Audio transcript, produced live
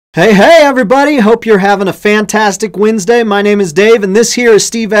Hey, everybody. Hope you're having a fantastic Wednesday. My name is Dave, and this here is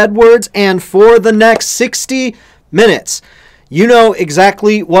Steve Edwards. And for the next 60 minutes, you know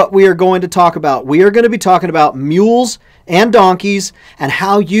exactly what we are going to talk about. We are going to be talking about mules and donkeys and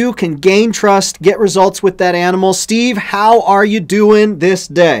how you can gain trust, get results with that animal. Steve, how are you doing this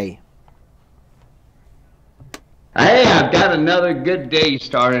day? Hey, I've got another good day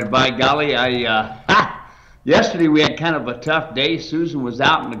started. By golly, yesterday we had kind of a tough day. Susan was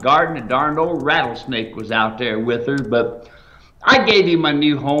out in the garden. A darned old rattlesnake was out there with her, but I gave him a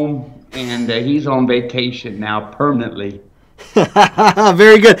new home, and he's on vacation now permanently.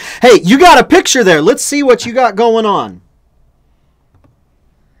 Very good. Hey, you got a picture there. Let's see what you got going on.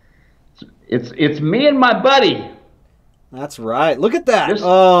 It's me and my buddy. That's right. Look at that. This,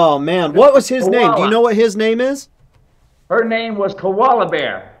 Oh, man. What was his name? Do you know what his name is? Her name was Koala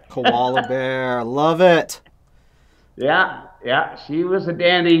Bear. Koala Bear. Love it. Yeah, she was a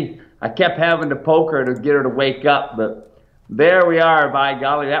dandy. I kept having to poke her to get her to wake up, but there we are, by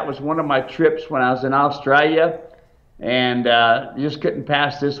golly. That was one of my trips when I was in Australia, and just couldn't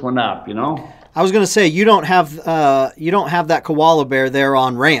pass this one up, you know? I was going to say, you don't have that koala bear there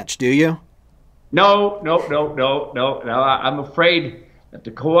on ranch, do you? No. I'm afraid that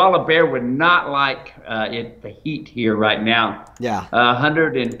the koala bear would not like the heat here right now. Yeah.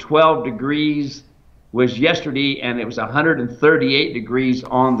 112 degrees was yesterday, and it was 138 degrees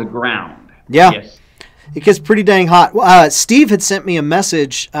on the ground. Yeah. Yes. It gets pretty dang hot. Steve had sent me a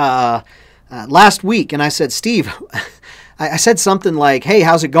message last week, and I said, Steve, I said something like, hey,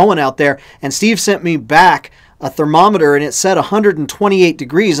 how's it going out there? And Steve sent me back a thermometer, and it said 128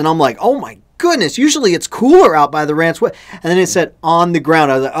 degrees, and I'm like, oh, my goodness, usually it's cooler out by the ranch. And then it said on the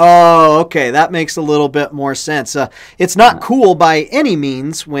ground. I was like, oh, okay, that makes a little bit more sense. It's not cool by any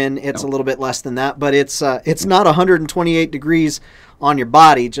means when it's a little bit less than that, but it's not 128 degrees on your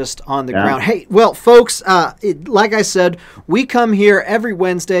body, just on the ground. Hey, well, folks, like I said, we come here every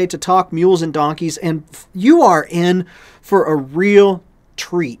Wednesday to talk mules and donkeys, and you are in for a real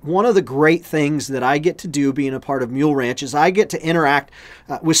treat. One of the great things that I get to do being a part of Mule Ranch is I get to interact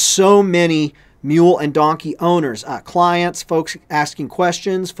with so many mule and donkey owners, clients, folks asking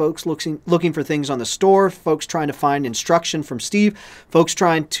questions, folks looking for things on the store, folks trying to find instruction from Steve, folks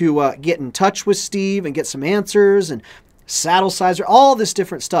trying to get in touch with Steve and get some answers, and saddle sizer, all this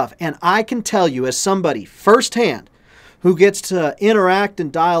different stuff. And I can tell you, as somebody firsthand who gets to interact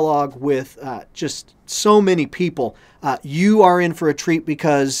and dialogue with just so many people, you are in for a treat,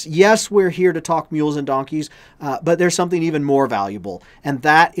 because yes, we're here to talk mules and donkeys, but there's something even more valuable, and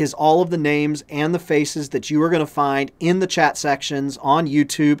that is all of the names and the faces that you are going to find in the chat sections on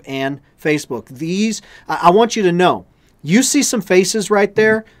YouTube and Facebook. These, I want you to know, you see some faces right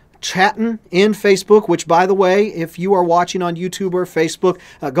there chatting in Facebook, which, by the way, if you are watching on YouTube or Facebook,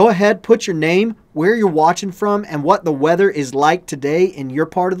 go ahead, put your name, where you're watching from, and what the weather is like today in your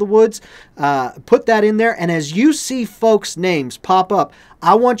part of the woods. Put that in there, and as you see folks' names pop up,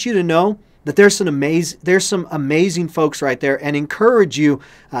 I want you to know that there's some amazing folks right there, and encourage you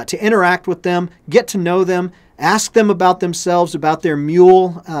to interact with them, get to know them, ask them about themselves, about their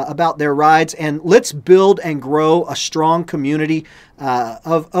mule, about their rides, and let's build and grow a strong community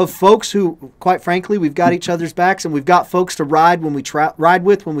of folks who, quite frankly, we've got each other's backs, and we've got folks to ride when we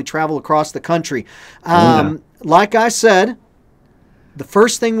travel across the country. Like I said, the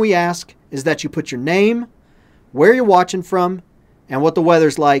first thing we ask is that you put your name, where you're watching from, and what the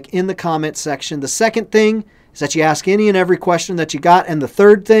weather's like in the comment section. The second thing is that you ask any and every question that you got. And the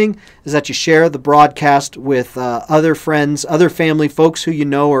third thing is that you share the broadcast with other friends, other family, folks who you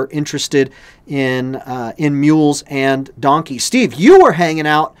know are interested in mules and donkeys. Steve, you were hanging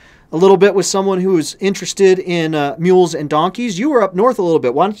out a little bit with someone who was interested in mules and donkeys. You were up north a little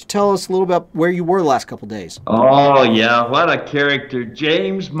bit. Why don't you tell us a little bit where you were the last couple of days? Oh, yeah, what a character.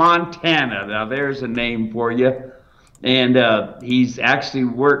 James Montana. Now, there's a name for you. And he's actually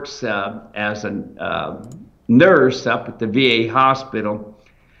works as a nurse up at the VA hospital.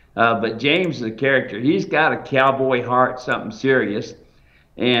 But James is a character. He's got a cowboy heart, something serious.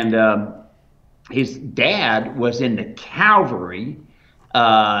 And his dad was in the cavalry,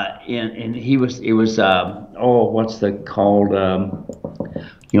 and what's the called?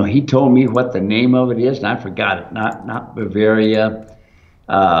 He told me what the name of it is, and I forgot it. Not Bavaria.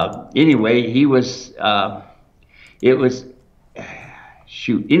 Anyway, he was. Anyway,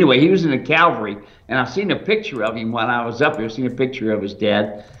 he was in the cavalry, and I've seen a picture of him when I was up there. I've seen a picture of his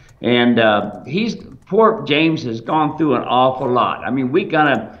dad, and poor James has gone through an awful lot. I mean, we're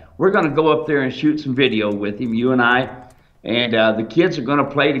gonna go up there and shoot some video with him, you and I, and the kids are gonna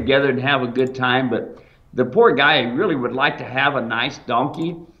play together and have a good time. But the poor guy really would like to have a nice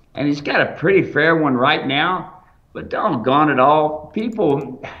donkey, and he's got a pretty fair one right now. But doggone it all,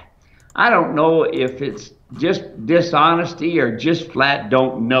 people, I don't know if it's just dishonesty or just flat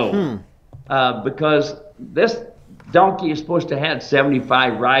don't know. Because this donkey is supposed to have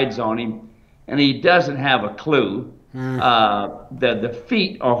 75 rides on him, and he doesn't have a clue. The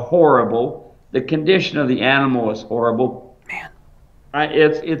feet are horrible. The condition of the animal is horrible. Man,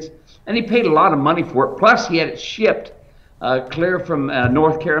 and he paid a lot of money for it. Plus, he had it shipped clear from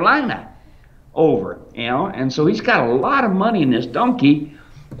North Carolina over, and so he's got a lot of money in this donkey.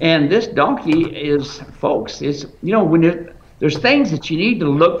 And this donkey is, folks, it's, when there's things that you need to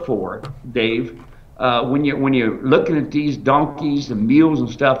look for, Dave, when you're looking at these donkeys and mules and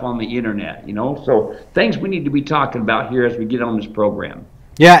stuff on the internet, so things we need to be talking about here as we get on this program.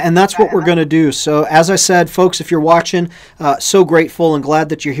 Yeah, and that's what we're going to do. So as I said, folks, if you're watching, so grateful and glad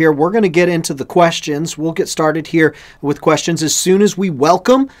that you're here. We're going to get into the questions. We'll get started here with questions as soon as we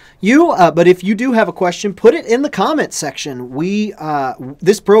welcome you. But if you do have a question, put it in the comment section.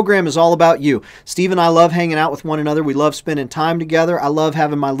 This program is all about you. Steve and I love hanging out with one another. We love spending time together. I love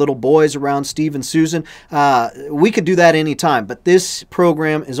having my little boys around Steve and Susan. We could do that anytime, but this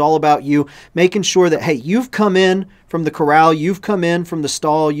program is all about you, making sure that, hey, you've come in from the corral, you've come in from the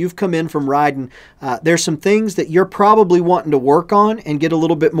stall, you've come in from riding. There's some things that you're probably wanting to work on and get a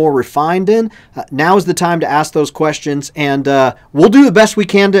little bit more refined in. Now is the time to ask those questions, and we'll do the best we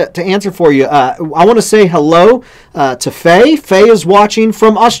can to answer for you. I want to say hello to Faye. Faye is watching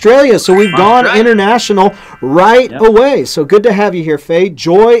from Australia, so we've gone international right away. So good to have you here, Faye.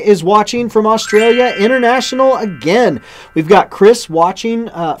 Joy is watching from Australia, international again. We've got Chris watching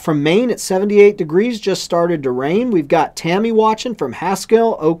from Maine at 78 degrees, just started to rain. We've got Tammy watching from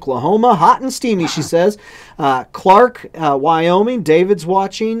Haskell, Oklahoma. Hot and steamy, she says. Clark, Wyoming. David's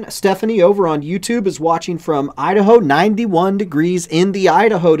watching. Stephanie over on YouTube is watching from Idaho. 91 degrees in the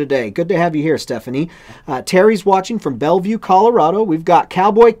Idaho today. Good to have you here, Stephanie. Terry's watching from Bellevue, Colorado. We've got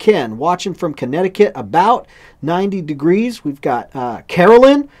Cowboy Ken watching from Connecticut, about 90 degrees. We've got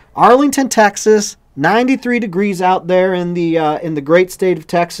Carolyn, Arlington, Texas. 93 degrees out there in the great state of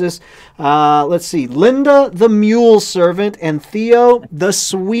Texas. Let's see. Linda, the mule servant, and Theo, the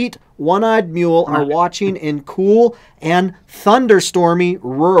sweet one-eyed mule, are watching in cool and thunderstormy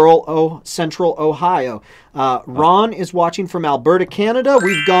rural central Ohio. Ron is watching from Alberta, Canada.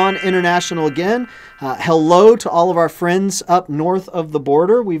 We've gone international again. Hello to all of our friends up north of the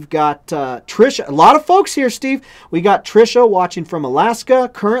border. We've got Trisha. A lot of folks here, Steve. We got Trisha watching from Alaska.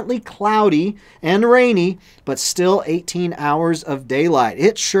 Currently cloudy and rainy, but still 18 hours of daylight.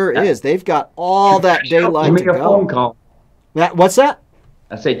 It sure is. They've got all that daylight to go. Phone call. What's that?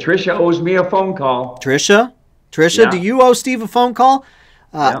 I say Trisha owes me a phone call. Trisha, do you owe Steve a phone call?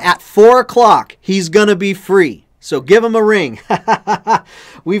 At 4 o'clock, he's going to be free. So give him a ring.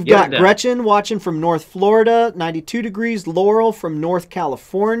 We've got Gretchen watching from North Florida, 92 degrees. Laurel from North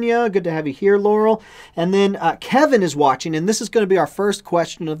California. Good to have you here, Laurel. And then Kevin is watching, and this is going to be our first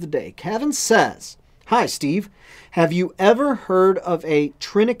question of the day. Kevin says, hi, Steve. Have you ever heard of a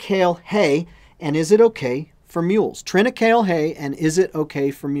Triticale hay, and is it okay for mules? Triticale hay, and is it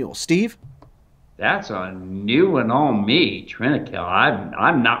okay for mules? Steve? That's a new one on me, Triticale.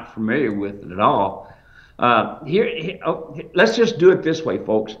 I'm not familiar with it at all. Let's just do it this way,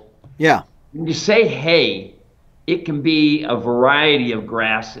 folks. Yeah. When you say hay, it can be a variety of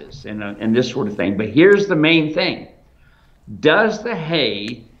grasses and this sort of thing. But here's the main thing. Does the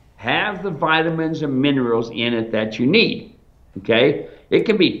hay have the vitamins and minerals in it that you need? Okay? It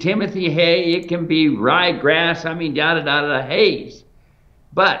can be Timothy hay, it can be ryegrass, yada, hays.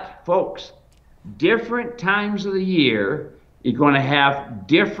 But, folks, different times of the year, you're going to have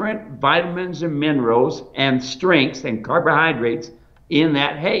different vitamins and minerals and strengths and carbohydrates in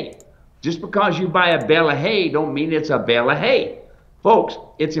that hay. Just because you buy a bale of hay don't mean it's a bale of hay. Folks,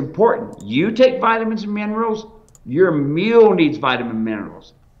 it's important. You take vitamins and minerals, your mule needs vitamin and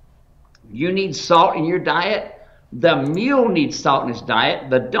minerals. You need salt in your diet. The mule needs salt in his diet.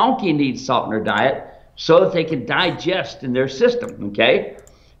 The donkey needs salt in their diet so that they can digest in their system, okay?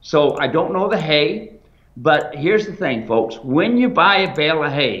 So I don't know the hay, but here's the thing, folks. When you buy a bale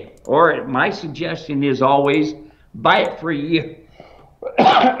of hay, or my suggestion is always buy it for a year.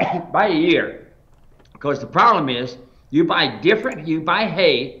 Buy a year. Because the problem is you buy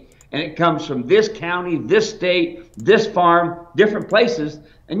hay, and it comes from this county, this state, this farm, different places,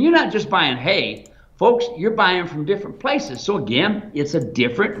 and you're not just buying hay. Folks, you're buying from different places. So again, it's a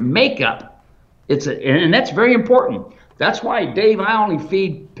different makeup. And that's very important. That's why, Dave, I only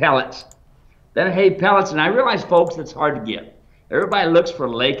feed pellets. Then hay pellets, and I realize, folks, that's hard to get. Everybody looks for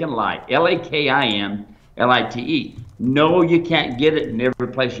Lake and Light, Lakim. Lite. No, you can't get it in every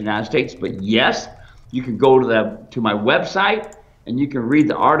place in the United States, but yes, you can go to my website and you can read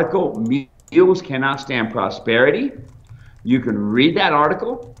the article, Mules Cannot Stand Prosperity. You can read that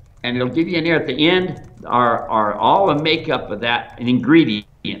article, and it'll give you in there at the end are all the makeup of that and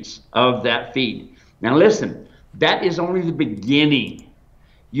ingredients of that feed. Now listen, that is only the beginning.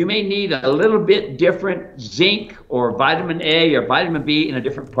 You may need a little bit different zinc or vitamin A or vitamin B in a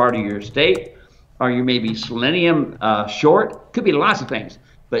different part of your state, or you may be selenium short. Could be lots of things.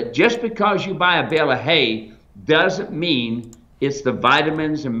 But just because you buy a bale of hay doesn't mean it's the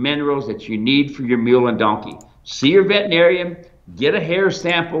vitamins and minerals that you need for your mule and donkey. See your veterinarian, get a hair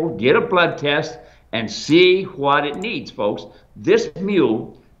sample, get a blood test, and see what it needs, folks. This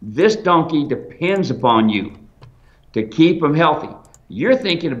mule, this donkey depends upon you to keep them healthy. You're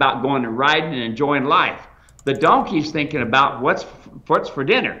thinking about going and riding and enjoying life. The donkey's thinking about what's for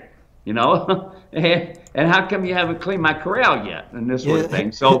dinner, you know, and how come you haven't cleaned my corral yet, and this sort of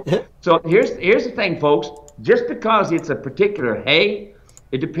thing. So here's the thing, folks. Just because it's a particular hay,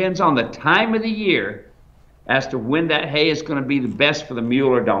 it depends on the time of the year as to when that hay is going to be the best for the mule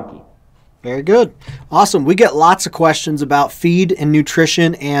or donkey. Very good. Awesome. We get lots of questions about feed and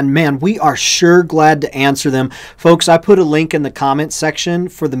nutrition, and man, we are sure glad to answer them. Folks, I put a link in the comment section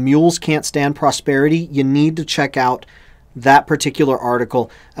for the Mules Can't Stand Prosperity. You need to check out that particular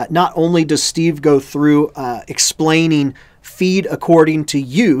article. Not only does Steve go through explaining feed according to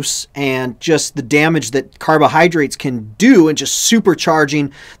use and just the damage that carbohydrates can do and just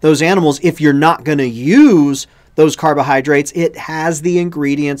supercharging those animals if you're not going to use those carbohydrates, it has the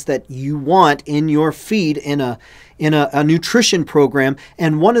ingredients that you want in your feed in a nutrition program.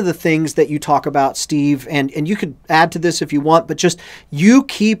 And one of the things that you talk about, Steve, and you could add to this if you want, but just you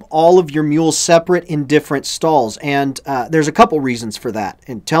keep all of your mules separate in different stalls. And there's a couple reasons for that.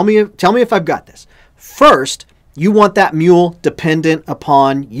 And tell me if I've got this. First, you want that mule dependent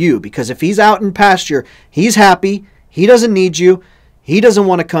upon you, because if he's out in pasture, he's happy, he doesn't need you, he doesn't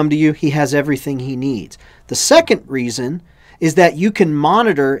want to come to you, he has everything he needs. The second reason is that you can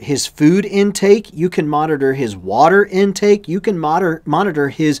monitor his food intake, you can monitor his water intake, you can monitor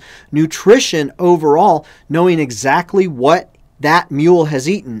his nutrition overall, knowing exactly what that mule has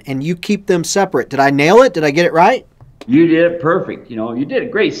eaten, and you keep them separate. Did I nail it? Did I get it right? You did it perfect. You know, you did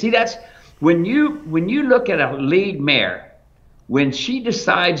it great. See, that's when you look at a lead mare, when she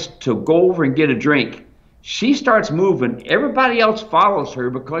decides to go over and get a drink, she starts moving. Everybody else follows her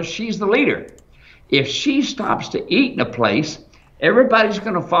because she's the leader. If she stops to eat in a place, everybody's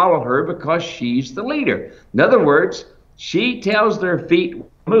going to follow her because she's the leader. In other words, she tells their feet to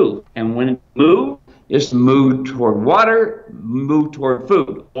move. And when it moves, it's to move toward water, move toward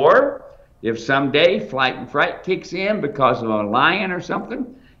food. Or if someday flight and fright kicks in because of a lion or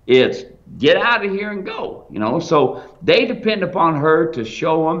something, it's get out of here and go. You know, so they depend upon her to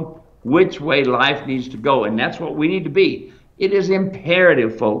show them which way life needs to go. And that's what we need to be. It is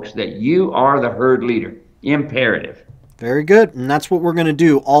imperative, folks, that you are the herd leader. Imperative. Very good. And that's what we're going to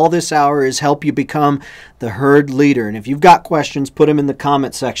do. All this hour is help you become the herd leader. And if you've got questions, put them in the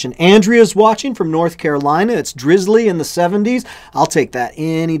comment section. Andrea's watching from North Carolina. It's drizzly in the 70s. I'll take that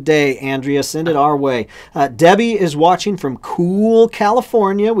any day, Andrea. Send it our way. Debbie is watching from cool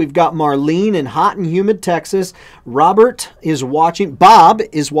California. We've got Marlene in hot and humid Texas. Robert is watching. Bob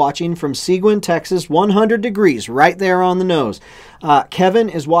is watching from Seguin, Texas. 100 degrees right there on the nose. Kevin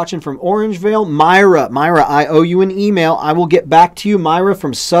is watching from Orangevale. Myra, I owe you an email. I will get back to you. Myra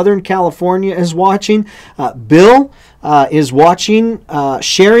from Southern California is watching. Bill is watching,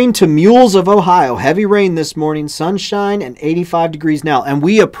 sharing to Mules of Ohio. Heavy rain this morning, sunshine, and 85 degrees now. And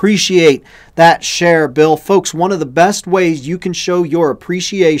we appreciate that share, Bill. Folks, one of the best ways you can show your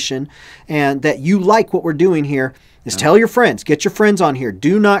appreciation and that you like what we're doing here is tell your friends. Get your friends on here.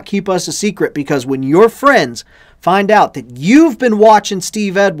 Do not keep us a secret, because when your friends find out that you've been watching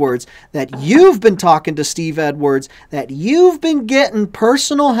Steve Edwards, that you've been talking to Steve Edwards, that you've been getting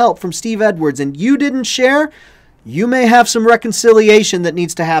personal help from Steve Edwards, and you didn't share, you may have some reconciliation that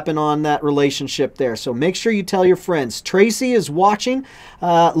needs to happen on that relationship there. So make sure you tell your friends. Tracy is watching.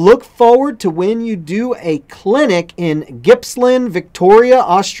 Look forward to when you do a clinic in Gippsland, Victoria,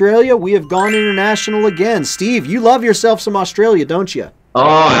 Australia. We have gone international again. Steve, you love yourself some Australia, don't you? Oh,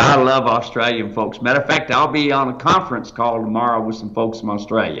 I love Australian folks. Matter of fact, I'll be on a conference call tomorrow with some folks from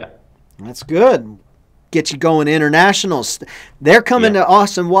Australia. That's good. get you going international. They're coming to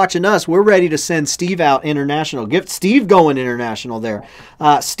us and watching us. We're ready to send Steve out international. Get Steve going international there.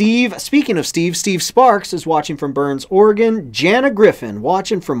 Steve, speaking of Steve Sparks is watching from Burns, Oregon. Jana Griffin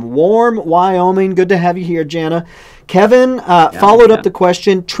watching from Warm, Wyoming. Good to have you here, Jana. Kevin followed up the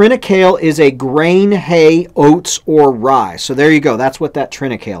question. Triticale is a grain, hay, oats, or rye. So there you go. That's what that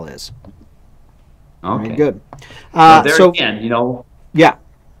Triticale is. Okay. Very good. There again, Yeah.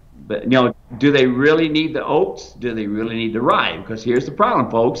 But, do they really need the oats? Do they really need the rye? Because here's the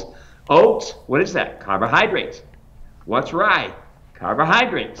problem, folks. Oats, what is that? Carbohydrates. What's rye?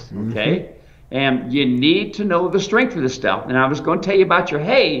 Carbohydrates, okay? And you need to know the strength of this stuff. And I was going to tell you about your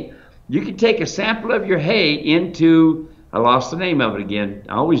hay. You can take a sample of your hay into, I lost the name of it again.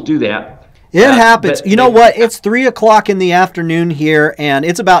 I always do that. It happens. You know what? It's 3 o'clock in the afternoon here, and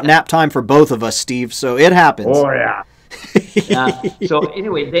it's about nap time for both of us, Steve, so it happens. Oh, yeah. So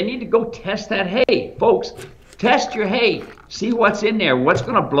anyway, they need to go test that hay. Folks, test your hay. See what's in there. What's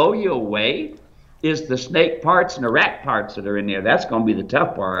going to blow you away is the snake parts and the rat parts that are in there. That's going to be the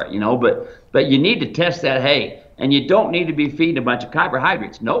tough part, but you need to test that hay. And you don't need to be feeding a bunch of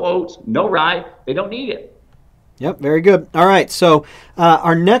carbohydrates. No oats, no rye. They don't need it. Yep, very good. All right, so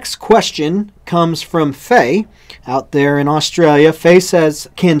our next question comes from Faye out there in Australia. Faye says,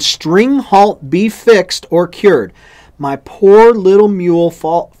 can Stringhalt be fixed or cured? My poor little mule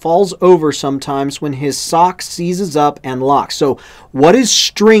falls over sometimes when his sock seizes up and locks. So what is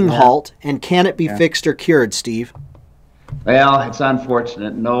Stringhalt, and can it be fixed or cured, Steve? Well, it's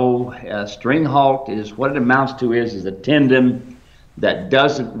unfortunate. No, Stringhalt is what it amounts to is a tendon that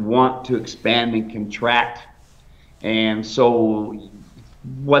doesn't want to expand and contract. And so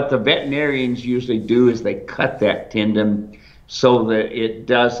what the veterinarians usually do is they cut that tendon so that it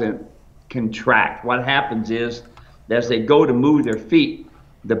doesn't contract. What happens is, as they go to move their feet,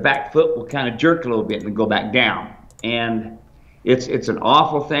 the back foot will kind of jerk a little bit and go back down. And it's an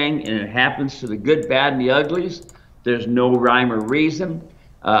awful thing, and it happens to the good, bad, and the uglies. There's no rhyme or reason.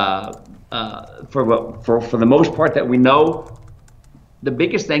 For the most part that we know, the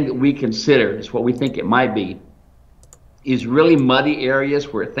biggest thing that we consider is what we think it might be is really muddy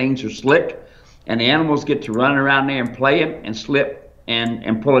areas where things are slick, and the animals get to run around there and play it and slip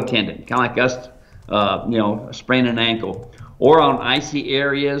and pull a tendon, kind of like us, sprain an ankle, or on icy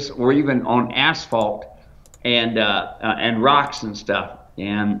areas, or even on asphalt and rocks and stuff,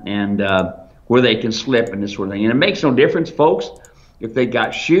 and where they can slip and this sort of thing. And it makes no difference, folks, if they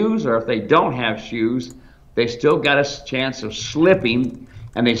got shoes or if they don't have shoes. They still got a chance of slipping,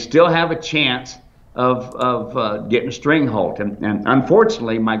 and they still have a chance of getting a Stringhalt. And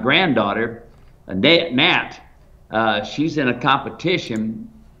unfortunately, my granddaughter, Nat, she's in a competition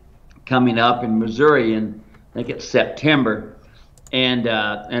coming up in Missouri, and I think it's September. And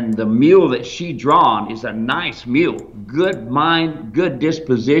the mule that she drawn is a nice mule, good mind, good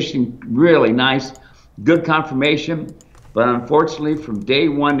disposition, really nice, good conformation. But unfortunately, from day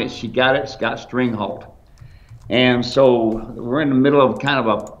one that she got it, it's got Stringhalt. And so we're in the middle of kind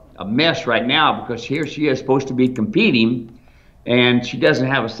of a mess right now, because here she is supposed to be competing, and she doesn't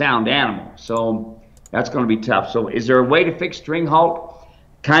have a sound animal. So that's going to be tough. So is there a way to fix Stringhalt?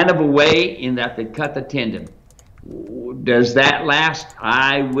 Kind of a way, in that they cut the tendon. Does that last?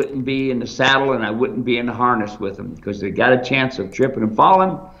 I wouldn't be in the saddle, and I wouldn't be in the harness with them, because they got a chance of tripping and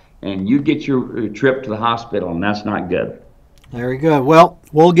falling, and you get your trip to the hospital, and that's not good. Very good. Well,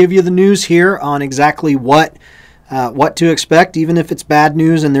 we'll give you the news here on exactly what to expect, even if it's bad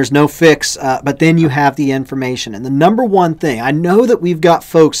news and there's no fix, but then you have the information. And the number one thing, I know that we've got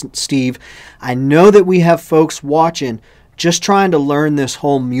folks, Steve, I know that we have folks watching just trying to learn this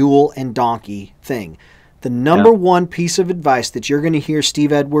whole mule and donkey thing. The number one piece of advice that you're going to hear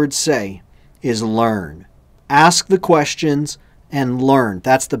Steve Edwards say is learn. Ask the questions and learn.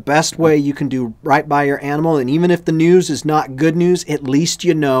 That's the best way you can do right by your animal. And even if the news is not good news, at least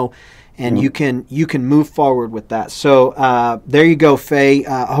you know, and you can move forward with that. So there you go, Faye.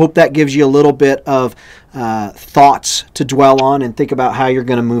 I hope that gives you a little bit of thoughts to dwell on and think about how you're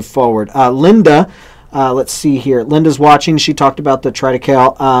going to move forward. Linda, let's see here. Linda's watching. She talked about the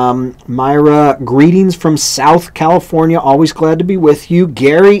Triticale. Myra, greetings from South California. Always glad to be with you.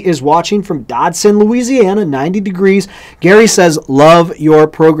 Gary is watching from Dodson, Louisiana, 90 degrees. Gary says, love your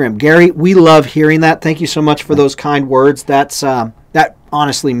program. Gary, we love hearing that. Thank you so much for those kind words. That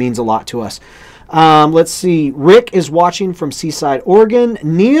honestly means a lot to us. Let's see. Rick is watching from Seaside, Oregon.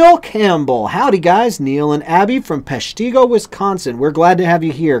 Neil Campbell. Howdy, guys. Neil and Abby from Peshtigo, Wisconsin. We're glad to have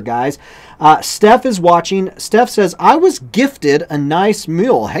you here, guys. Steph is watching. Steph says, I was gifted a nice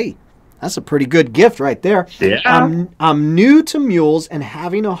mule. Hey, That's a pretty good gift right there. Yeah. I'm new to mules and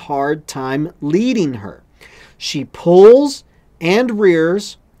having a hard time leading her. She pulls and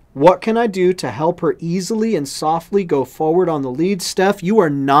rears. What can I do to help her easily and softly go forward on the lead? Steph, you are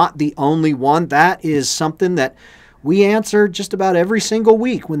not the only one. That is something that we answer just about every single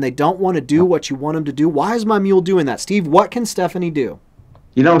week when they don't want to do what you want them to do. Why is my mule doing that? Steve, what can Stephanie do?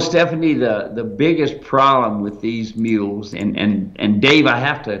 You know, Stephanie, the biggest problem with these mules, and Dave, I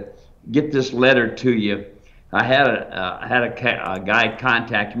have to get this letter to you. I had a guy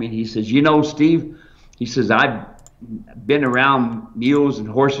contact me, and he says, you know, Steve, he says, I've been around mules and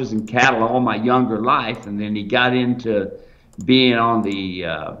horses and cattle all my younger life, and then he got into being on the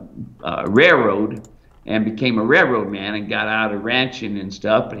railroad and became a railroad man and got out of ranching and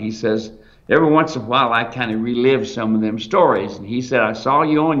stuff. But he says, every once in a while I kind of relive some of them stories. And he said, I saw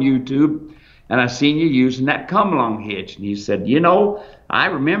you on YouTube and I seen you using that come along hitch. And he said, you know, I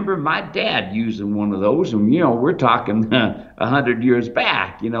remember my dad using one of those, and you know, we're talking 100 years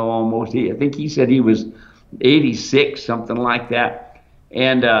back, you know, almost. I think he said he was 86, something like that.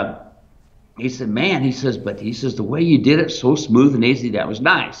 And he said, man, he says, but he says, the way you did it, so smooth and easy, that was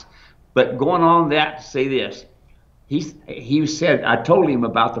nice. But going on that, to say this, he said, I told him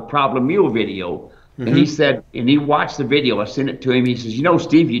about the Problem Mule video, and he said, and he watched the video, I sent it to him, he says, you know,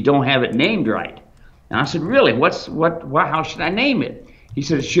 Steve, you don't have it named right. And I said, really, how should I name it? He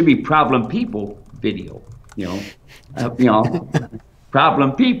said, it should be Problem People video, you know,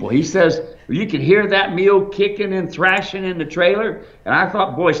 Problem People. He says, you could hear that mule kicking and thrashing in the trailer. And I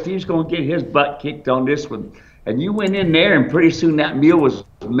thought, boy, Steve's going to get his butt kicked on this one. And you went in there, and pretty soon that mule was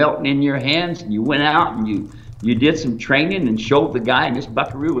melting in your hands. And you went out and you did some training and showed the guy, and this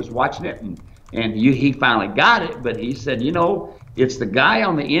buckaroo was watching it. And he finally got it. But he said, you know, it's the guy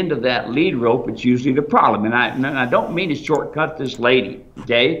on the end of that lead rope that's usually the problem. And I don't mean to shortcut this lady,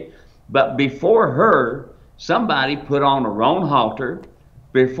 okay? But before her, somebody put on a wrong halter.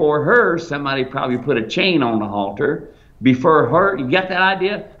 Before her, somebody probably put a chain on the halter. Before her, you got that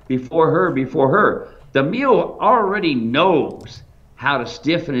idea? Before her. The mule already knows how to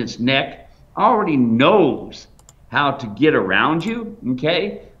stiffen its neck, already knows how to get around you,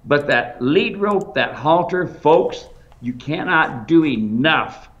 okay? But that lead rope, that halter, folks, you cannot do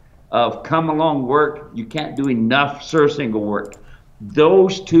enough of come along work. You can't do enough surcingle work.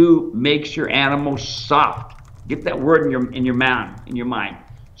 Those two makes your animal soft. Get that word in your mind.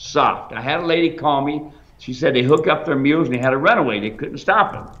 Soft. I had a lady call me. She said they hook up their mules and they had a runaway. They couldn't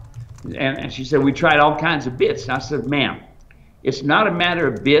stop them. And she said, we tried all kinds of bits. And I said, ma'am, it's not a matter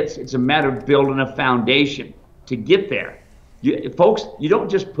of bits. It's a matter of building a foundation to get there. Folks, you don't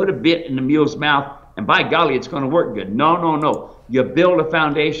just put a bit in the mule's mouth and by golly, it's going to work good. No. You build a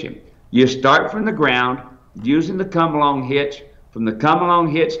foundation. You start from the ground using the come-along hitch, from the come-along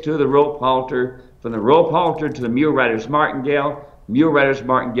hitch to the rope halter, from the rope halter to the mule rider's martingale,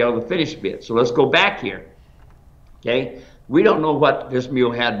 the finish bit. So let's go back here, okay? We don't know what this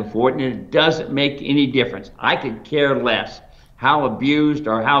mule had before, and it doesn't make any difference. I could care less how abused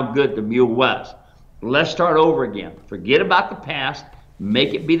or how good the mule was. Let's start over again. Forget about the past,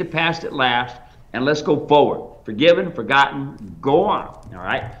 make it be the past at last, and let's go forward. Forgiven, forgotten, go on, all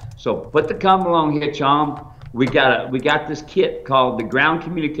right? So put the come-along hitch on. We got this kit called the Ground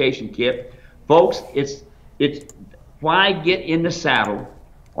Communication Kit. Folks, it's why get in the saddle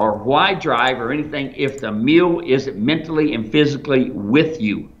or why drive or anything if the mule isn't mentally and physically with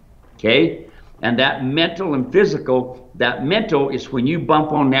you, okay? And that mental and physical, that mental is when you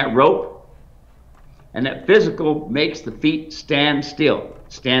bump on that rope, and that physical makes the feet stand still.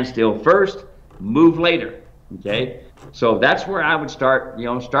 Stand still first, move later, okay? So that's where I would start,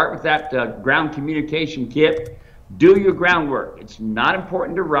 start with that ground communication kit. Do your groundwork. It's not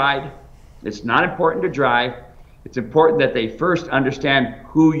important to ride. It's not important to drive. It's important that they first understand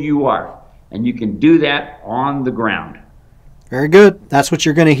who you are, and you can do that on the ground. Very good. That's what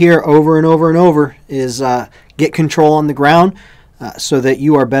you're going to hear over and over and over is get control on the ground so that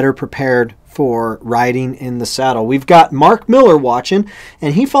you are better prepared for riding in the saddle. We've got Mark Miller watching,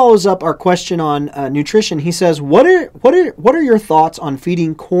 and he follows up our question on nutrition. He says, what are your thoughts on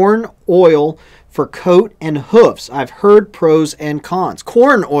feeding corn oil for coat and hoofs? I've heard pros and cons.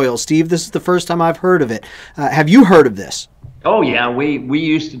 Corn oil, Steve, this is the first time I've heard of it. Have you heard of this? Oh, yeah. We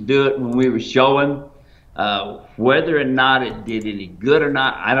used to do it when we were showing. Whether or not it did any good or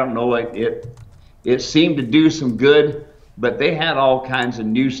not, I don't know. It seemed to do some good. But they had all kinds of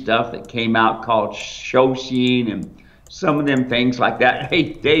new stuff that came out called show sheen and some of them things like that. Hey,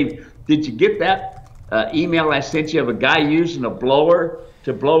 Dave, did you get that email I sent you of a guy using a blower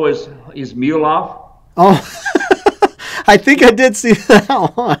to blow his mule off? Oh, I think I did see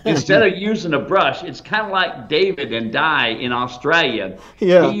that one. Instead of using a brush, it's kind of like David and Di in Australia.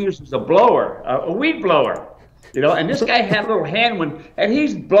 Yeah. He uses a blower, a weed blower. You know, and this guy had a little hand one, and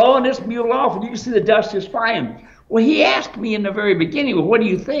he's blowing this mule off, and you can see the dust just flying. Well, he asked me in the very beginning, well, what do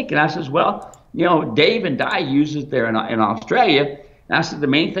you think? And I says, well, you know, Dave and Di use it there in Australia. And I said, the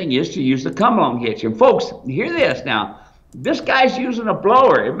main thing is to use the come-along hitch. And folks, hear this now. This guy's using a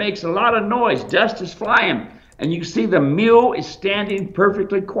blower. It makes a lot of noise. Dust is flying. And you can see the mule is standing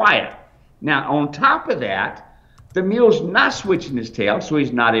perfectly quiet. Now, on top of that, the mule's not switching his tail, so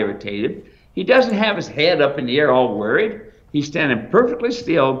he's not irritated. He doesn't have his head up in the air all worried. He's standing perfectly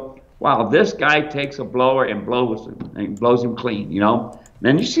still while this guy takes a blower and blows him clean, you know. And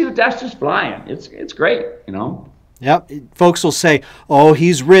then you see the dust just flying. It's great, you know. Yep. Folks will say, oh,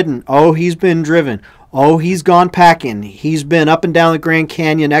 he's ridden. Oh, he's been driven. Oh, he's gone packing. He's been up and down the Grand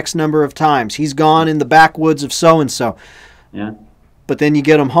Canyon X number of times. He's gone in the backwoods of so-and-so. Yeah. But then you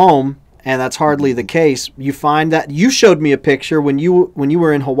get him home, and that's hardly the case. You find that you showed me a picture when you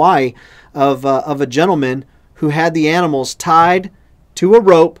were in Hawaii of a gentleman who had the animals tied to a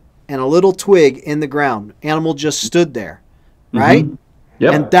rope and a little twig in the ground. Animal just stood there, right? Mm-hmm.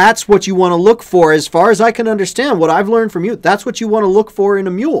 Yep. And that's what you want to look for, as far as I can understand. What I've learned from you, that's what you want to look for in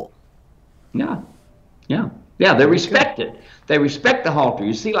a mule. Yeah, yeah, yeah. They respect it. They respect the halter.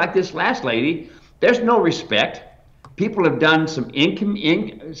 You see, like this last lady, there's no respect. People have done some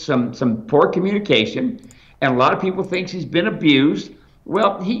poor communication, and a lot of people think she's been abused.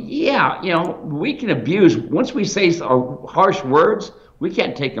 Well, yeah, you know, we can abuse. Once we say harsh words, we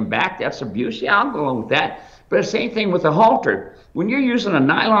can't take them back. That's abuse. Yeah, I'll go along with that. But the same thing with the halter. When you're using a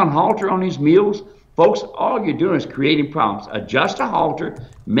nylon halter on these mules, folks, all you're doing is creating problems. Adjust a halter,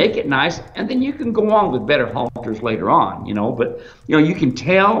 make it nice, and then you can go on with better halters later on, you know. But, you know, you can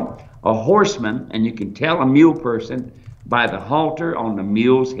tell a horseman and you can tell a mule person by the halter on the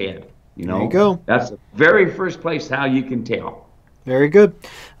mule's head, you know. There you go. That's the very first place how you can tell. Very good.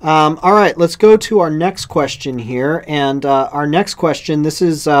 All right, let's go to our next question here. And our next question, this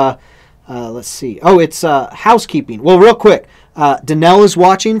is, let's see. Oh, it's housekeeping. Well, real quick. Danelle is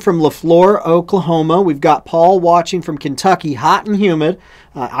watching from LaFleur, Oklahoma. We've got Paul watching from Kentucky, hot and humid.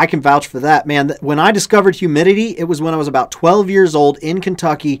 I can vouch for that, man. When I discovered humidity, it was when I was about 12 years old in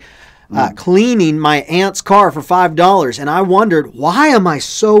Kentucky, cleaning my aunt's car for $5. And I wondered, why am I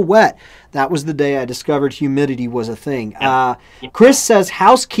so wet? That was the day I discovered humidity was a thing. Chris says,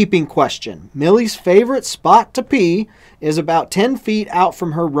 housekeeping question. Millie's favorite spot to pee is about 10 feet out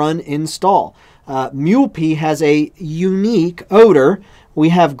from her run-in stall. Mule pee has a unique odor. We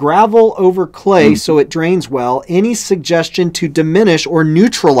have gravel over clay, so it drains well. Any suggestion to diminish or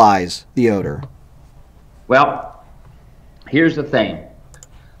neutralize the odor? Well, here's the thing.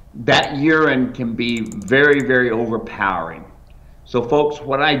 That urine can be very, very overpowering. So, folks,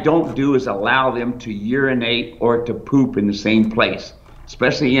 what I don't do is allow them to urinate or to poop in the same place,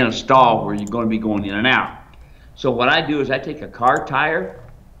 especially in a stall where you're going to be going in and out. So what I do is I take a car tire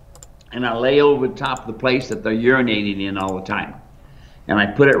and I lay over the top of the place that they're urinating in all the time. And I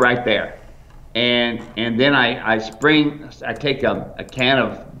put it right there. And then I take a can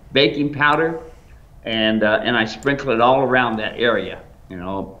of baking powder and I sprinkle it all around that area, you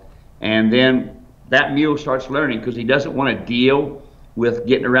know. And then that mule starts learning, because he doesn't want to deal with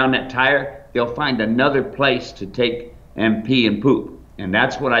getting around that tire. They'll find another place to take and pee and poop. And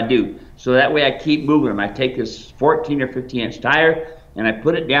that's what I do. So that way I keep moving them. I take this 14 or 15-inch tire and I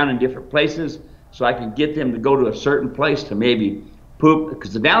put it down in different places so I can get them to go to a certain place to maybe poop.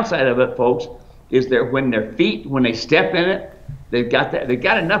 Because the downside of it, folks, is that when their feet, when they step in it, they've got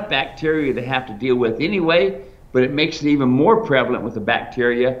enough bacteria they have to deal with anyway, but it makes it even more prevalent with the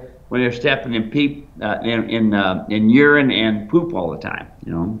bacteria when they're stepping in urine and poop all the time,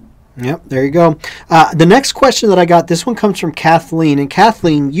 you know. Yep, there you go. The next question that I got, this one comes from Kathleen. And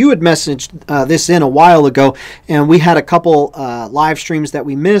Kathleen, you had messaged this in a while ago, and we had a couple live streams that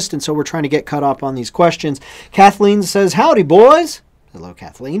we missed, and so we're trying to get caught up on these questions. Kathleen says, howdy, boys. Hello,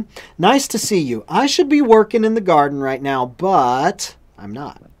 Kathleen. Nice to see you. I should be working in the garden right now, but I'm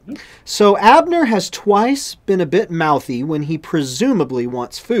not. So Abner has twice been a bit mouthy when he presumably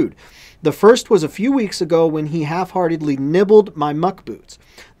wants food. The first was a few weeks ago when he half-heartedly nibbled my muck boots.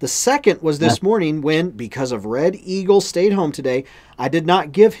 The second was this morning when, because of Red Eagle stayed home today, I did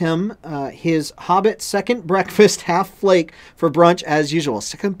not give him his Hobbit second breakfast half flake for brunch as usual.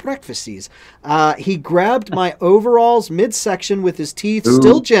 Second breakfasties. He grabbed my overalls midsection with his teeth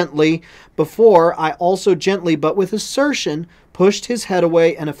still gently before I also gently but with assertion pushed his head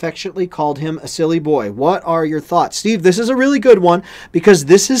away and affectionately called him a silly boy. What are your thoughts? Steve, this is a really good one because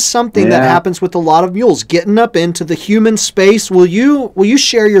this is something that happens with a lot of mules, getting up into the human space. Will you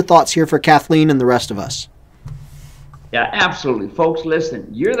share your thoughts here for Kathleen and the rest of us? Yeah, absolutely. Folks, listen,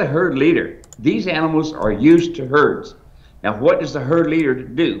 you're the herd leader. These animals are used to herds. Now, what does the herd leader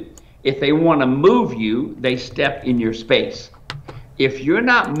do? If they want to move you, they step in your space. If you're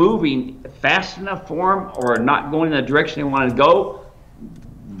not moving fast enough for them or not going in the direction they want to go,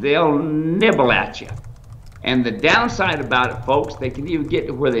 they'll nibble at you. And the downside about it, folks, they can even get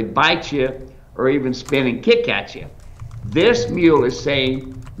to where they bite you or even spin and kick at you. This mule is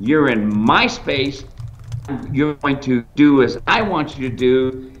saying, you're in my space, you're going to do as I want you to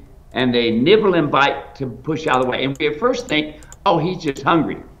do, and they nibble and bite to push out of the way. And we at first think, oh, he's just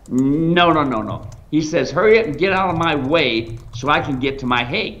hungry. No, no, no, no. He says, hurry up and get out of my way so I can get to my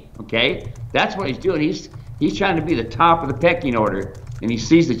hay, okay? That's what he's doing. He's trying to be the top of the pecking order, and he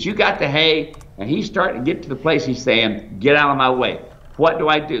sees that you got the hay, and he's starting to get to the place he's saying, get out of my way. What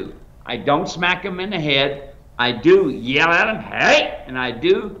do? I don't smack him in the head. I do yell at him, hey, and I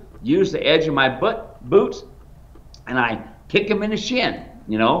do use the edge of my boots, and I kick him in the shin,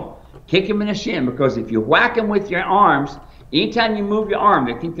 you know? Kick him in the shin, because if you whack him with your arms, anytime you move your arm,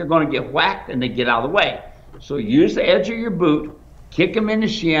 they think they're going to get whacked and they get out of the way. So use the edge of your boot, kick him in the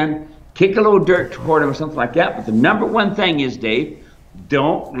shin, kick a little dirt toward him or something like that. But the number one thing is, Dave,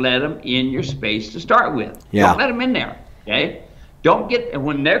 don't let them in your space to start with. Yeah. Don't let them in there, okay? Don't get,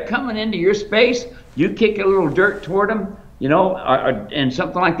 when they're coming into your space, you kick a little dirt toward them, you know, and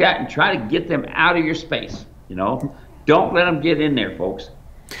something like that, and try to get them out of your space, you know? Don't let them get in there, folks.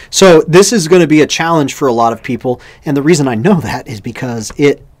 So this is going to be a challenge for a lot of people, and the reason I know that is because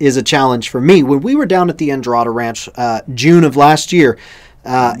it is a challenge for me. When we were down at the Odor Ranch June of last year,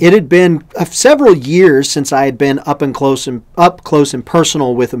 it had been several years since I had been up close and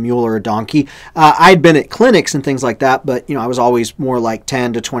personal with a mule or a donkey. I'd been at clinics and things like that, but you know, I was always more like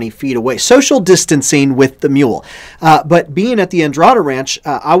 10 to 20 feet away, social distancing with the mule. But being at the Odor Ranch,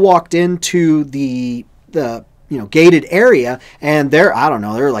 I walked into the gated area, and there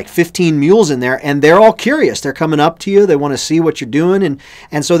are like 15 mules in there, and they're all curious. They're coming up to you. They want to see what you're doing,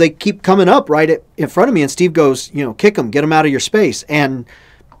 and so they keep coming up right in front of me, and Steve goes, kick them, get them out of your space. And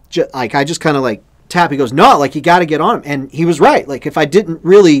I just kind of like tap. He goes, no, like you got to get on them. And he was right. Like if I didn't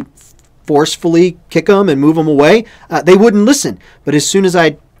really forcefully kick them and move them away, they wouldn't listen. But as soon as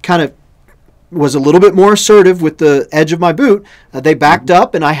I kind of was a little bit more assertive with the edge of my boot, they backed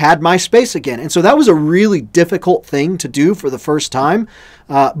up and I had my space again. And so that was a really difficult thing to do for the first time,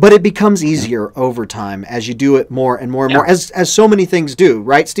 but it becomes easier over time as you do it more and more and more, as so many things do,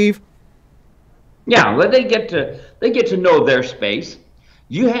 right, Steve? Yeah, well, they get to know their space.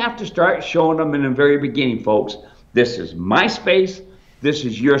 You have to start showing them in the very beginning, folks, this is my space, this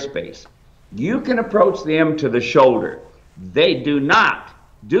is your space. You can approach them to the shoulder. They do not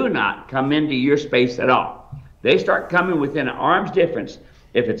come into your space at all. They start coming within an arm's difference.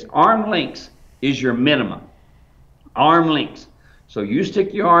 If it's arm lengths is your minimum. Arm lengths. So you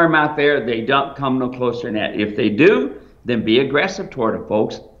stick your arm out there, they don't come no closer than that. If they do, then be aggressive toward them,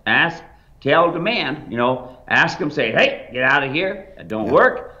 folks. Ask, tell, demand, ask them, say, hey, get out of here. That don't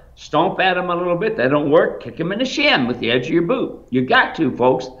work. Stomp at them a little bit. That don't work. Kick them in the shin with the edge of your boot. You got to,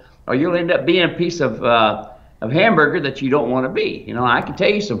 folks, or you'll end up being a piece of hamburger that you don't want to be. I can tell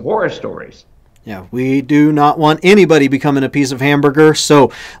you some horror stories. Yeah, we do not want anybody becoming a piece of hamburger.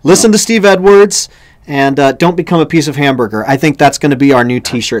 So listen to Steve Edwards and don't become a piece of hamburger. I think that's going to be our new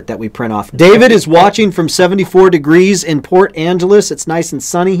t-shirt that we print off. David is watching from 74 degrees in Port Angeles. It's nice and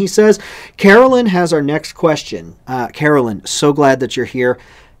sunny, he says. Carolyn has our next question. Carolyn, so glad that you're here.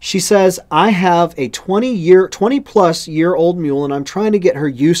 She says, I have a 20-plus year old mule, and I'm trying to get her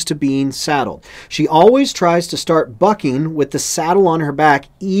used to being saddled. She always tries to start bucking with the saddle on her back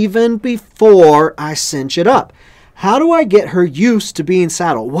even before I cinch it up. How do I get her used to being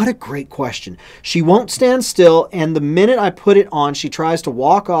saddled? What a great question. She won't stand still, and the minute I put it on, she tries to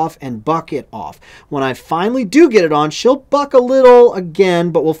walk off and buck it off. When I finally do get it on, she'll buck a little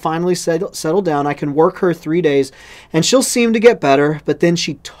again, but will finally settle down. I can work her 3 days, and she'll seem to get better, but then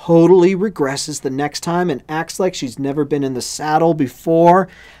she totally regresses the next time and acts like she's never been in the saddle before.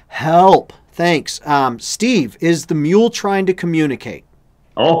 Help. Thanks. Steve, is the mule trying to communicate?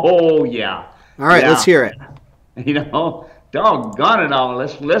 Oh, yeah. All right, let's hear it. Doggone it all.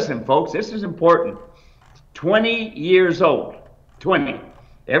 Let's listen, folks. This is important. 20 years old. 20.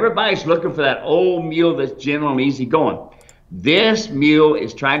 Everybody's looking for that old mule that's gentle and easy going. This mule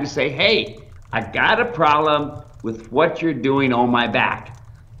is trying to say, hey, I got a problem with what you're doing on my back.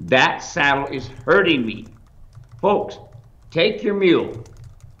 That saddle is hurting me. Folks, take your mule,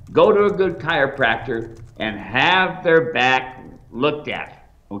 go to a good chiropractor, and have their back looked at,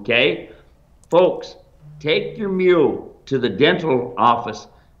 okay? Folks, take your mule to the dental office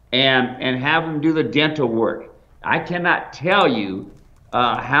and have them do the dental work. I cannot tell you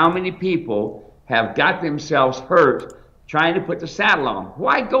how many people have got themselves hurt trying to put the saddle on.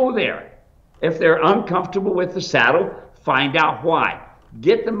 Why go there? If they're uncomfortable with the saddle, find out why.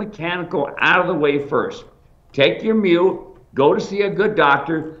 Get the mechanical out of the way first. Take your mule, go to see a good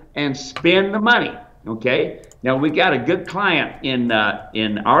doctor, and spend the money, okay? Now, we got a good client in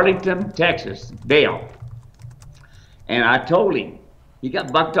Arlington, Texas, Dale. And I told him, he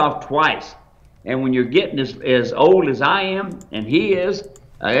got bucked off twice. And when you're getting as old as I am, and he is,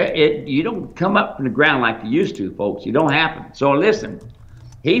 you don't come up from the ground like you used to, folks. You don't happen. So listen,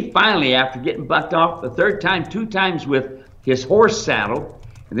 he finally, after getting bucked off the third time, 2 times with his horse saddle,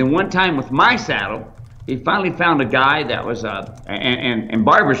 and then 1 time with my saddle, he finally found a guy that was, and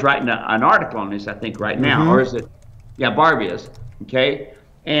Barbara's writing an article on this, I think, right now, or is it? Yeah, Barbara is, okay?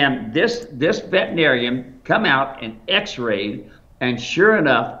 And this veterinarian come out and x-rayed, and sure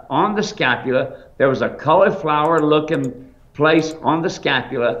enough, on the scapula, there was a cauliflower-looking place on the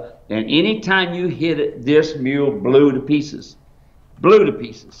scapula, and anytime you hit it, this mule blew to pieces. Blew to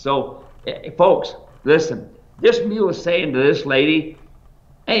pieces. So, folks, listen, this mule is saying to this lady,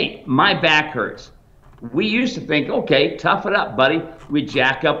 hey, my back hurts. We used to think, okay, tough it up, buddy. We'd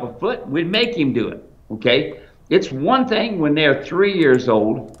jack up a foot, we'd make him do it, okay? It's one thing when they're 3 years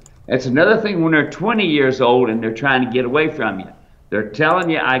old. It's another thing when they're 20 years old and they're trying to get away from you. They're telling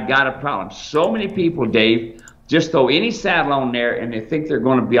you, I got a problem. So many people, Dave, just throw any saddle on there and they think they're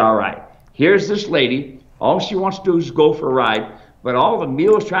going to be all right. Here's this lady. All she wants to do is go for a ride. But all the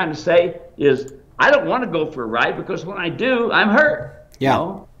mule is trying to say is, I don't want to go for a ride because when I do, I'm hurt.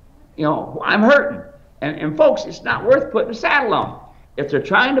 Yeah. You know, I'm hurting. And folks, it's not worth putting a saddle on. If they're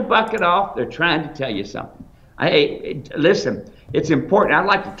trying to buck it off, they're trying to tell you something. Listen, it's important. I'd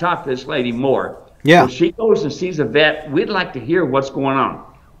like to talk to this lady more. Yeah. When she goes and sees a vet, we'd like to hear what's going on.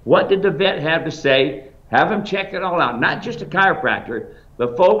 What did the vet have to say? Have him check it all out. Not just a chiropractor,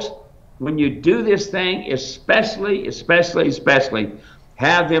 but folks, when you do this thing, especially,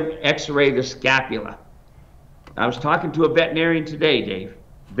 have them x-ray the scapula. I was talking to a veterinarian today, Dave,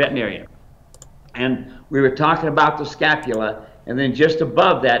 veterinarian. And we were talking about the scapula, and then just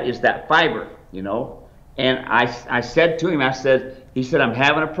above that is that fiber, you know. And I said to him, he said, I'm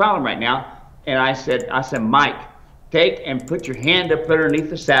having a problem right now. And I said, Mike, take and put your hand up underneath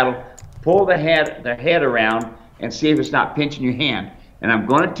the saddle, pull the head around, and see if it's not pinching your hand. And I'm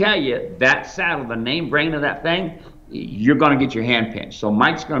going to tell you, that saddle, the name brain of that thing, you're going to get your hand pinched. So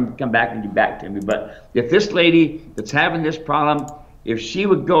Mike's going to come back and get back to me. But if this lady that's having this problem, if she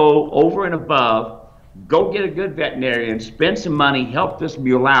would go over and above, go get a good veterinarian, spend some money, help this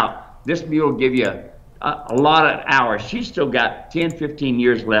mule out. This mule will give you a lot of hours. She's still got 10, 15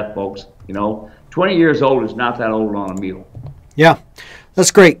 years left, folks. You know, 20 years old is not that old on a mule. Yeah.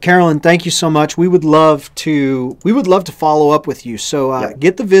 That's great, Carolyn. Thank you so much. We would love to follow up with you. So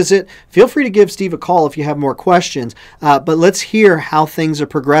get the visit. Feel free to give Steve a call if you have more questions. But let's hear how things are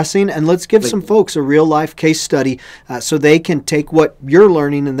progressing, and let's give some folks a real life case study so they can take what you're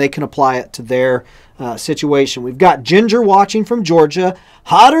learning and they can apply it to their situation. We've got Ginger watching from Georgia.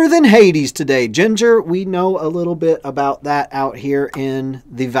 Hotter than Hades today. Ginger, we know a little bit about that out here in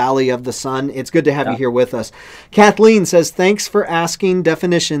the Valley of the Sun. It's good to have you here with us. Kathleen says, thanks for asking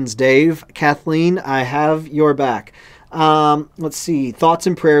definitions, Dave. Kathleen, I have your back. Let's see. Thoughts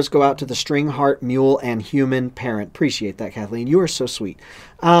and prayers go out to the Stringhalt mule and human parent. Appreciate that, Kathleen. You are so sweet.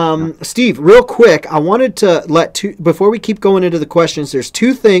 Steve, real quick, I wanted to before we keep going into the questions, there's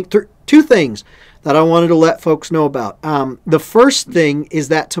two things that I wanted to let folks know about. The first thing is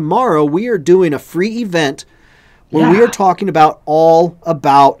that tomorrow we are doing a free event where we are talking all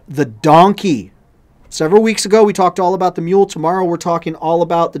about the donkey. Several weeks ago, we talked all about the mule. Tomorrow, we're talking all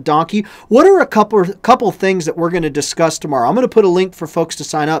about the donkey. What are a couple things that we're going to discuss tomorrow? I'm going to put a link for folks to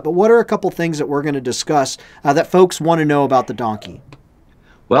sign up, but what are a couple things that we're going to discuss that folks want to know about the donkey?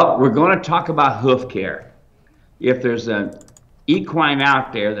 Well, we're going to talk about hoof care. If there's an equine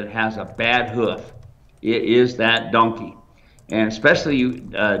out there that has a bad hoof, it is that donkey. And especially you,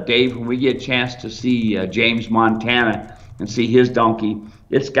 Dave, when we get a chance to see James, Montana, and see his donkey,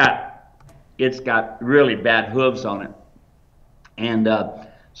 it's got really bad hooves on it. And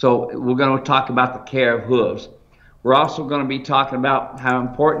so we're going to talk about the care of hooves. We're also going to be talking about how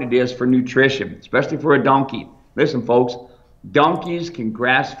important it is for nutrition, especially for a donkey. Listen, folks, donkeys can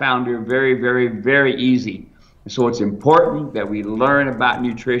grass founder very, very, very easy. And so it's important that we learn about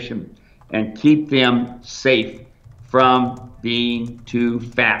nutrition and keep them safe from being too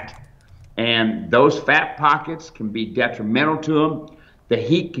fat. And those fat pockets can be detrimental to them. The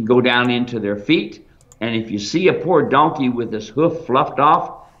heat can go down into their feet. And if you see a poor donkey with his hoof fluffed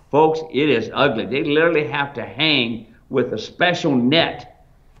off, folks, it is ugly. They literally have to hang with a special net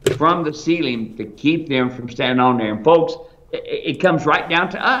from the ceiling to keep them from standing on there. And folks, it comes right down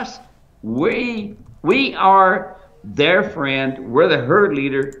to us. We are their friend. We're the herd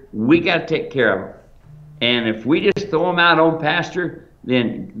leader. We got to take care of them. And if we just throw him out on pasture,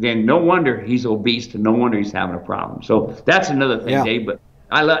 then no wonder he's obese and no wonder he's having a problem. So that's another thing, yeah. Dave. But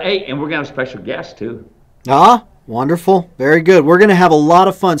I love, hey, and we're going to have a special guest too. Ah, wonderful. Very good. We're going to have a lot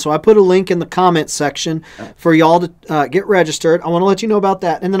of fun. So I put a link in the comments section for y'all to get registered. I want to let you know about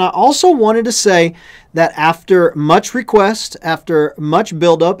that. And then I also wanted to say that after much request, after much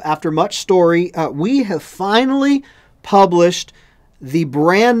buildup, after much story, we have finally published the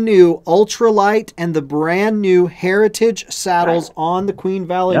brand new ultralight and the brand new heritage saddles on the Queen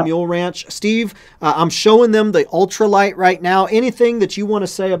Valley Mule Ranch. Steve, I'm showing them the ultralight right now. Anything that you want to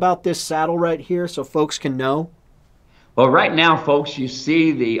say about this saddle right here so folks can know? Well, right now, folks, you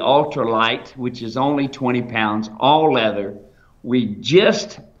see the ultralight, which is only 20 pounds, all leather. We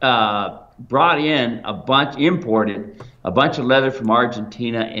just brought in imported a bunch of leather from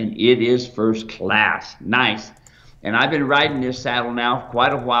Argentina, and it is first class. Nice. And I've been riding this saddle now for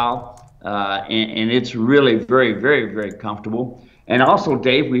quite a while, and it's really very, very, very comfortable. And also,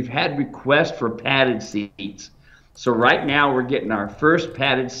 Dave, we've had requests for padded seats. So right now we're getting our first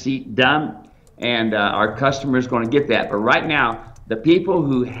padded seat done, and our customer is going to get that. But right now, the people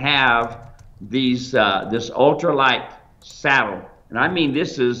who have these this ultralight saddle, and I mean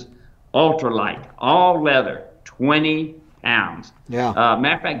this is ultralight, all leather, 20 pounds. Yeah.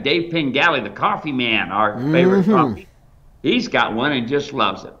 Matter of fact, Dave Pengali, the coffee man, our favorite coffee, he's got one and just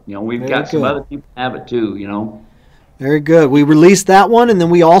loves it. You know, we've got some other people have it too, you know. Very good. We released that one, and then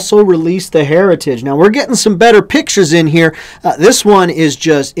we also released the heritage. Now, we're getting some better pictures in here. This one is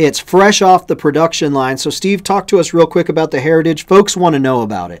just, it's fresh off the production line. So, Steve, talk to us real quick about the heritage. Folks want to know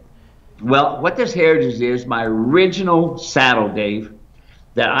about it. Well, what this heritage is, my original saddle, Dave,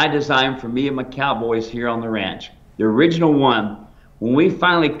 that I designed for me and my cowboys here on the ranch. The original one, when we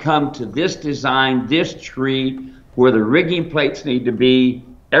finally come to this design, this tree, where the rigging plates need to be,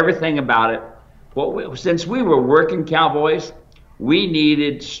 everything about it, since we were working cowboys, we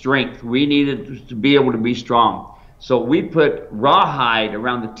needed strength. We needed to be able to be strong. So we put rawhide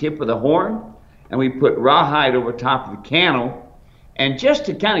around the tip of the horn, and we put rawhide over top of the cantle. And just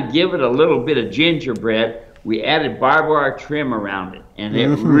to kind of give it a little bit of gingerbread, we added barbed wire trim around it. And it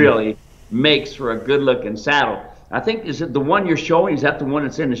really makes for a good-looking saddle. I think, is it the one you're showing? Is that the one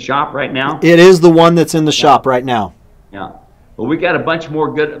that's in the shop right now? It is the one that's in the shop right now. Yeah. Well, we got a bunch more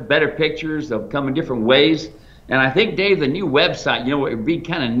better pictures. They'll come in different ways. And I think, Dave, the new website, you know, it would be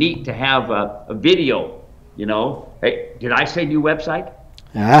kind of neat to have a video, you know. Hey, did I say new website?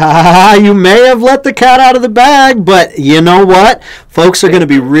 You may have let the cat out of the bag, but you know what? Folks are going to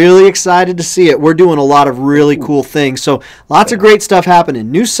be really excited to see it. We're doing a lot of really cool things. So lots of great stuff happening.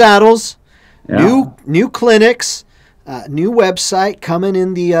 New saddles, new clinics, new website coming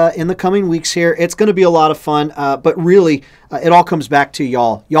in the coming weeks here. It's going to be a lot of fun, but really, it all comes back to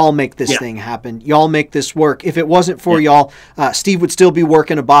y'all. Y'all make this thing happen. Y'all make this work. If it wasn't for y'all, Steve would still be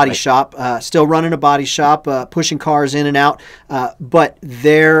working a body shop, still running a body shop, pushing cars in and out. But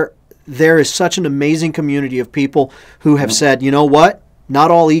there is such an amazing community of people who have said, you know what? Not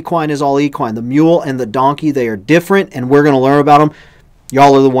all equine is all equine. The mule and the donkey, they are different, and we're going to learn about them.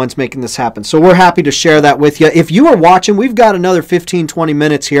 Y'all are the ones making this happen. So we're happy to share that with you. If you are watching, we've got another 15, 20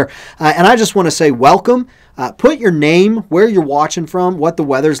 minutes here. And I just want to say welcome. Put your name, where you're watching from, what the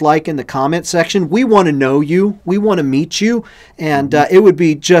weather's like in the comment section. We want to know you. We want to meet you. And it would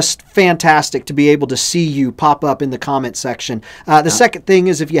be just fantastic to be able to see you pop up in the comment section. The second thing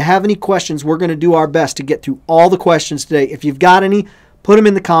is, if you have any questions, we're going to do our best to get through all the questions today. If you've got any, put them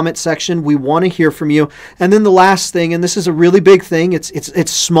in the comment section. We want to hear from you. And then the last thing, and this is a really big thing,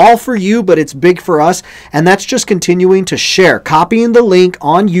 it's small for you, but it's big for us, and that's just continuing to share. Copying the link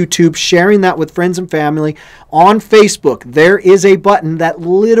on YouTube, sharing that with friends and family. On Facebook, there is a button that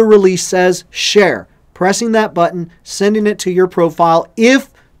literally says share. Pressing that button, sending it to your profile.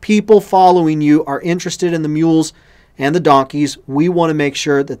 If people following you are interested in the mules and the donkeys, we want to make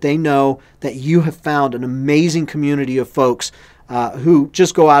sure that they know that you have found an amazing community of folks who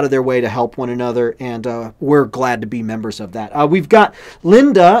just go out of their way to help one another, and we're glad to be members of that. We've got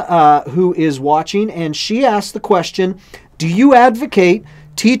Linda who is watching, and she asked the question, do you advocate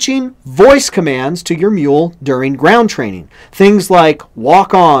teaching voice commands to your mule during ground training. Things like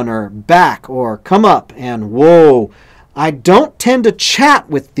walk on or back or come up and whoa. I don't tend to chat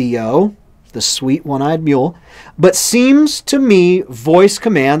with Theo, the sweet one-eyed mule, but seems to me voice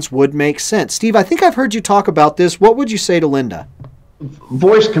commands would make sense. Steve, I think I've heard you talk about this. What would you say to Linda?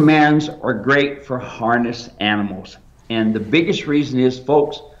 Voice commands are great for harness animals. And the biggest reason is,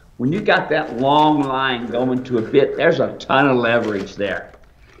 folks, when you got that long line going to a bit, there's a ton of leverage there.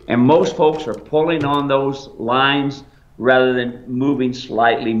 And most folks are pulling on those lines rather than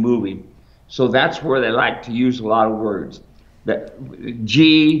slightly moving. So that's where they like to use a lot of words. That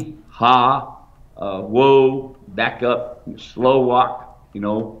G, ha, whoa, back up, slow walk,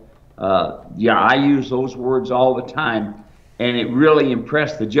 yeah, I use those words all the time, and it really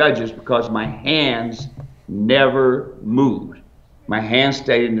impressed the judges because my hands never moved. My hands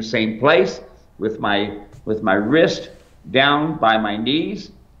stayed in the same place with my wrist down by my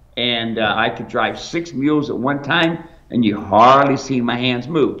knees, and I could drive 6 mules at one time, and you hardly see my hands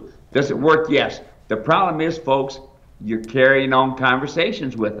move. Does it work? Yes. The problem is, folks, you're carrying on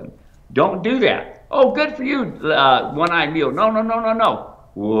conversations with them. Don't do that. Oh, good for you, one-eyed mule. No, no, no, no, no.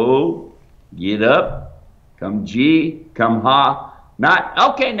 Whoa, get up, come G, come ha. Not,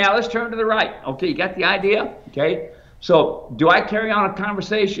 okay, now let's turn to the right. Okay, you got the idea? Okay, so do I carry on a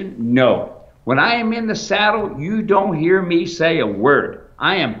conversation? No. When I am in the saddle, you don't hear me say a word.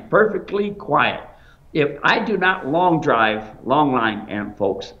 I am perfectly quiet. If I do not long line, and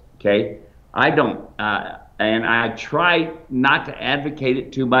folks, okay, I don't, and I try not to advocate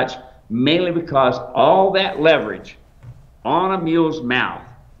it too much, mainly because all that leverage on a mule's mouth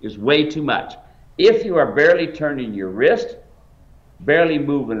is way too much. If you are barely turning your wrist, barely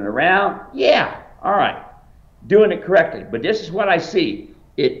moving it around, yeah, all right, doing it correctly. But this is what I see.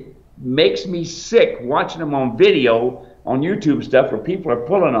 It makes me sick watching them on video, on YouTube stuff, where people are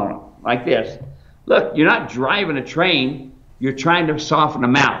pulling on them like this. Look, you're not driving a train, you're trying to soften the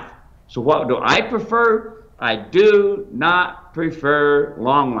mouth. So what do I prefer? I do not prefer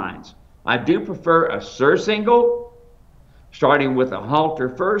long lines. I do prefer a surcingle, starting with a halter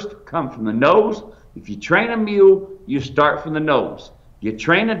first, come from the nose. If you train a mule, you start from the nose. You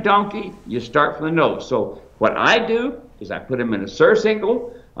train a donkey, you start from the nose. So what I do is I put them in a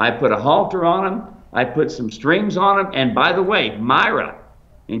surcingle, I put a halter on them, I put some strings on them, and by the way, Myra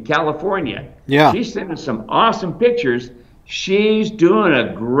in California, yeah, she's sending some awesome pictures. She's doing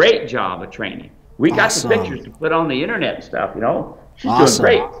a great job of training. We got the pictures to put on the internet and stuff, She's doing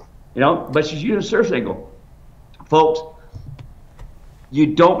great, but she's using a surcingle. Folks, you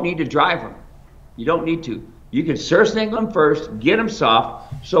don't need to drive them. You don't need to. You can surcingle them first, get them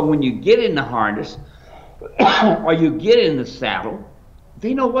soft, so when you get in the harness or you get in the saddle,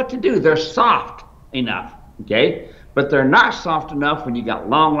 they know what to do. They're soft enough, okay? But they're not soft enough when you got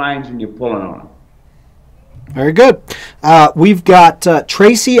long lines and you're pulling on them. Very good. We've got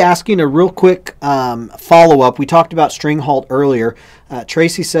Tracy asking a real quick follow-up. We talked about Stringhalt earlier.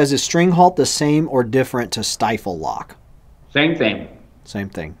 Tracy says, is Stringhalt the same or different to Stifle lock? Same thing. Same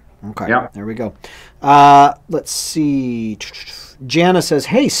thing. Okay, yep. There we go. Let's see. Jana says,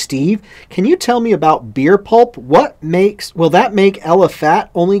 hey, Steve, can you tell me about beer pulp? Will that make Ella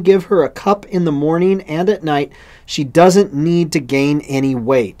fat? Only give her a cup in the morning and at night. She doesn't need to gain any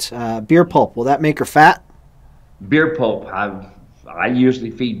weight. Beer pulp, will that make her fat? Beer pulp, I usually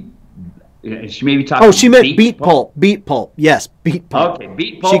feed, she may be talking. Oh, she meant beet pulp. Beet pulp. Yes, beet pulp. Okay,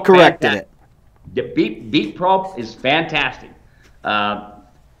 beet pulp. She corrected it. The beet pulp is fantastic.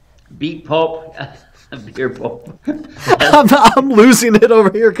 Beet pulp, beer pulp. I'm losing it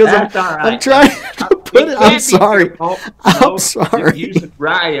over here because I'm trying to put it. I'm sorry. I'm sorry. Use it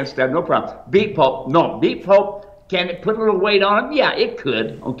rye and stuff, no problem. Beet pulp, no. Beet pulp, can it put a little weight on it? Yeah, it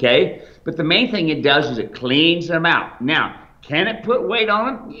could, okay. But the main thing it does is it cleans them out. Now, can it put weight on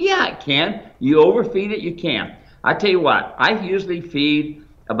them? Yeah, it can. You overfeed it, you can. I tell you what, I usually feed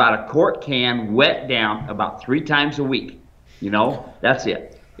about a quart can wet down about 3 times a week. That's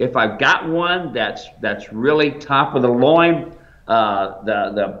it. If I've got one that's really top of the loin,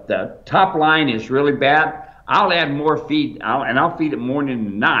 the top line is really bad, I'll add more feed, and I'll feed it morning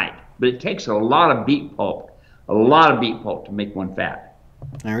and night. But it takes a lot of beet pulp to make one fat.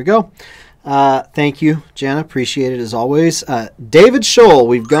 There we go. Thank you, Jana. Appreciate it as always. David Scholl,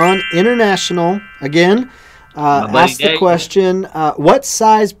 we've gone international again. Asked the question, what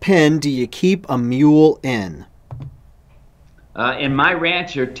size pen do you keep a mule in? In my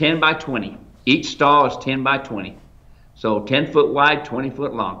ranch, they're 10 by 20. Each stall is 10 by 20. So 10 foot wide, 20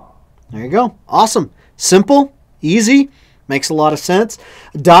 foot long. There you go. Awesome. Simple, easy. Makes a lot of sense.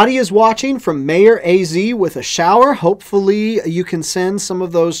 Dottie is watching from Mayor AZ with a shower. Hopefully you can send some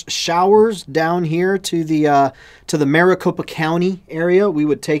of those showers down here to the Maricopa County area. We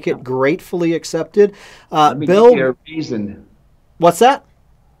would take it, gratefully accepted. Let me Bill, give you a reason. What's that?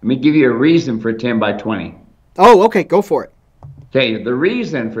 Let me give you a reason for 10 by 20. Oh, okay, go for it. Okay, the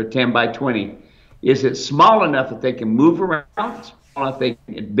reason for 10 by 20 is it's small enough that they can move around, small enough big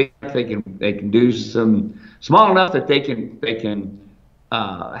enough they can do some, small enough that they can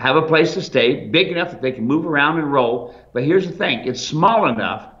have a place to stay, big enough that they can move around and roll. But here's the thing, it's small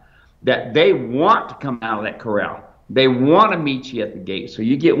enough that they want to come out of that corral. They want to meet you at the gate. So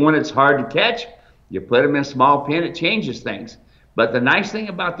you get one that's hard to catch, you put them in a small pen, it changes things. But the nice thing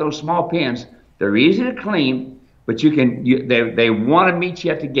about those small pens, they're easy to clean, but they want to meet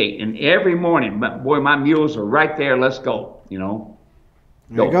you at the gate. And every morning, boy, my mules are right there. Let's go, you know.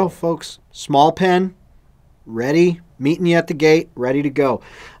 There you go, folks. Small pen, ready, meeting you at the gate, ready to go.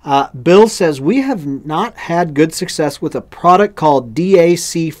 Bill says, we have not had good success with a product called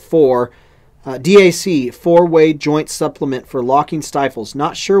DAC4, DAC, four-way joint supplement for locking stifles.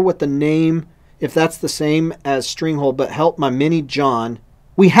 Not sure what the name, if that's the same as Stringhalt, but help my mini John.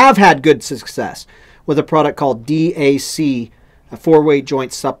 We have had good success with a product called DAC, a four-way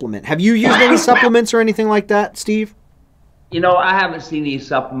joint supplement. Have you used any supplements or anything like that, Steve? You know, I haven't seen these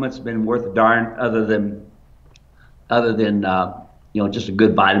supplements been worth a darn other than you know, just a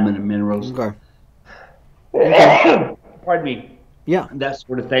good vitamin and minerals. Okay. Pardon me. Yeah. That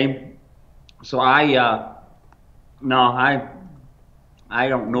sort of thing. So I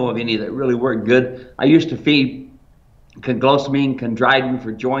don't know of any that really work good. I used to feed conglosamine, chondroitin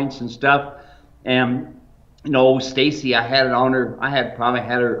for joints and stuff. And, you know, Stacy, I had it on her. Probably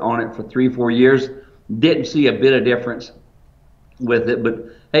had her on it for 3-4 years. Didn't see a bit of difference with it. But,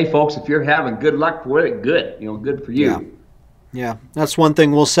 hey, folks, if you're having good luck with it, good. You know, good for you. Yeah, that's one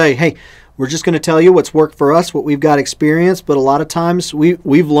thing we'll say. Hey, we're just going to tell you what's worked for us, what we've got experience, but a lot of times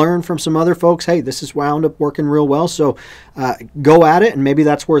we've learned from some other folks, hey, this has wound up working real well, so go at it, and maybe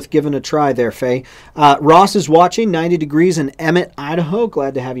that's worth giving a try there, Faye. Ross is watching, 90 degrees in Emmett, Idaho.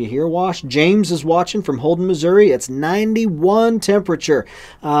 Glad to have you here, Wash. James is watching from Holden, Missouri. It's 91 temperature.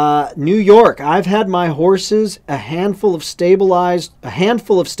 New York, I've had my horses a handful of stabilized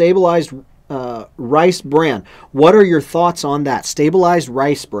rice bran. What are your thoughts on that? Stabilized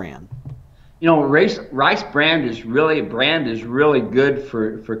rice bran. You know, rice bran is really good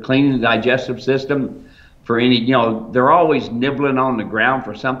for cleaning the digestive system. For any, you know, they're always nibbling on the ground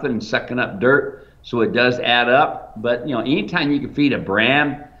for something and sucking up dirt, so it does add up. But you know, anytime you can feed a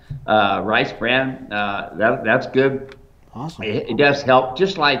bran, rice bran, that's good. Awesome. It does help,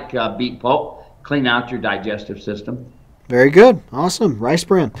 just like beet pulp, clean out your digestive system. Very good. Awesome. Rice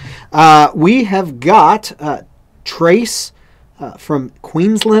bran. We have got Trace from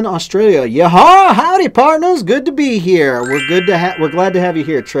Queensland, Australia. Yaha! Howdy, partners. Good to be here. We're glad to have you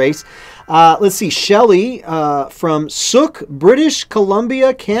here, Trace. Let's see. Shelley from Sook, British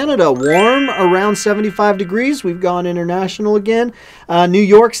Columbia, Canada. Warm, around 75 degrees. We've gone international again. New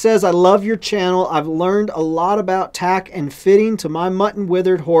York says, I love your channel. I've learned a lot about tack and fitting to my mutton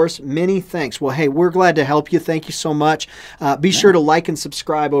withered horse. Many thanks. Well, hey, we're glad to help you. Thank you so much. Be sure to like and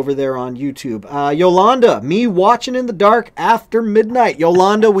subscribe over there on YouTube. Yolanda, me watching in the dark after midnight.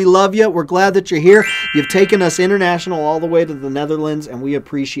 Yolanda, we love you. We're glad that you're here. You've taken us international all the way to the Netherlands, and we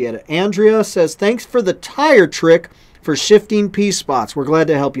appreciate it. Andrea says, thanks for the tire trick for shifting pea spots. We're glad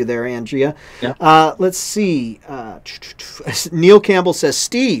to help you there, Andrea. Yeah. Let's see. Neil Campbell says,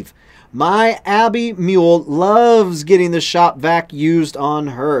 Steve, my Abby mule loves getting the shop vac used on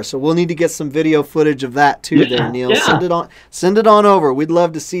her. So we'll need to get some video footage of that too there, Neil. Yeah. Send it on over. We'd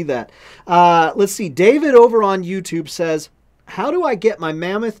love to see that. Let's see. David over on YouTube says, how do I get my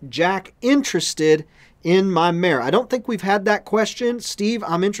Mammoth Jack interested in my mare? I don't think we've had that question. Steve,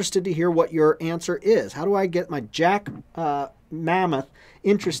 I'm interested to hear what your answer is. How do I get my Jack Mammoth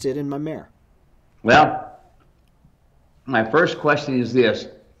interested in my mare? Well, my first question is this.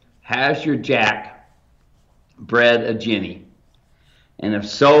 Has your Jack bred a Jenny? And if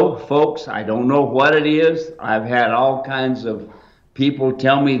so, folks, I don't know what it is. I've had all kinds of people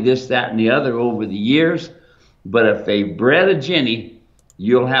tell me this, that, and the other over the years. But if they bred a Jenny,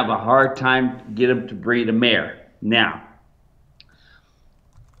 you'll have a hard time to get them to breed a mare. Now,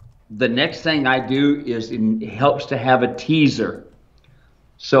 the next thing I do is it helps to have a teaser.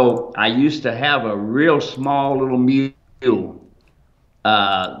 So I used to have a real small little mule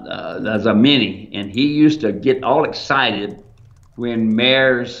as a mini, and he used to get all excited when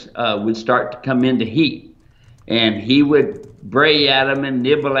mares would start to come into heat. And he would bray at them and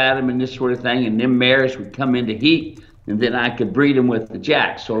nibble at them and this sort of thing, and them mares would come into heat. and then I could breed them with the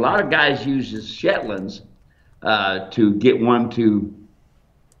jacks. So a lot of guys use Shetlands to get one to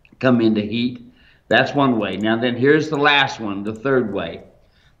come into heat. That's one way. Now then, here's the last one, the third way,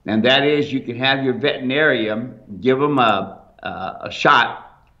 and that is you can have your veterinarian give them a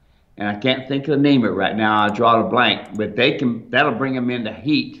shot, and I can't think of the name of it right now. I'll draw a blank, but that'll bring them into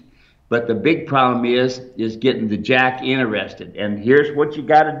heat. But the big problem is getting the jack interested. And here's what you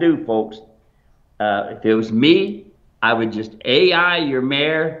got to do, folks. If it was me, I would just AI your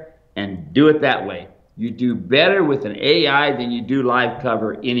mare and do it that way. You do better with an AI than you do live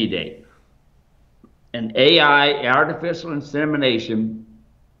cover any day. An AI, artificial insemination,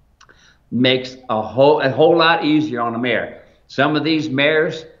 makes a whole lot easier on a mare. Some of these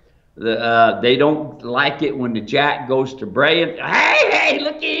mares, they don't like it when the jack goes to braying. Hey,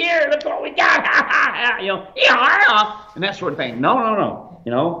 looky here, look what we got. You know, and that sort of thing. No.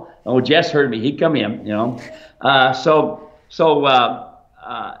 You know, oh, Jess heard me. He come in. You know,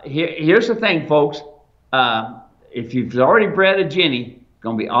 here's the thing, folks. If you've already bred a Jenny, it's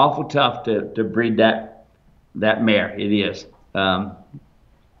gonna be awful tough to breed that mare. It is.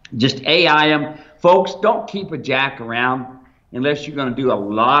 Just AI them, folks. Don't keep a jack around unless you're going to do a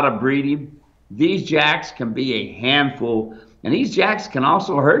lot of breeding. These jacks can be a handful, and these jacks can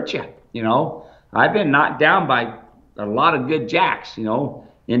also hurt you. You know, I've been knocked down by a lot of good jacks, you know,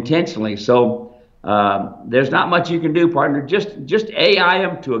 intentionally. So there's not much you can do, partner. Just AI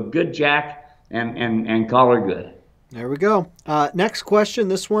them to a good jack and call her good. There we go. Next question.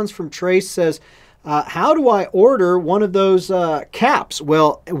 This one's from Trace. Says, how do I order one of those caps?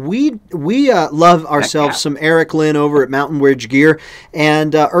 Well, we love ourselves some Eric Lynn over at Mountain Ridge Gear,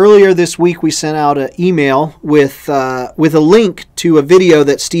 and earlier this week we sent out an email with a link to a video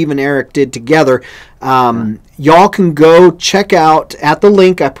that Steve and Eric did together. Y'all can go check out at the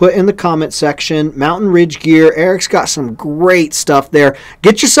link I put in the comment section, Mountain Ridge Gear. Eric's got some great stuff there.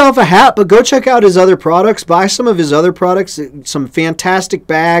 Get yourself a hat, but go check out his other products. Buy some of his other products, some fantastic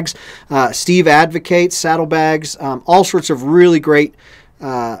bags. Steve advocates saddlebags, all sorts of really great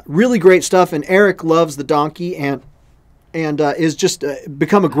stuff. And Eric loves the donkey and is just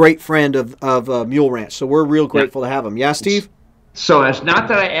become a great friend of Mule Ranch. So we're real grateful to have him. Yeah, Steve? So it's not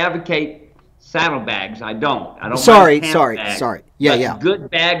that I advocate saddlebags. I don't. Sorry. Yeah. Good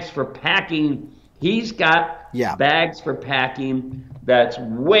bags for packing. He's got bags for packing that's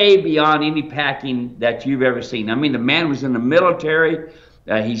way beyond any packing that you've ever seen. I mean, the man was in the military.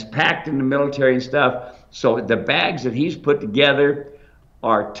 He's packed in the military and stuff. So the bags that he's put together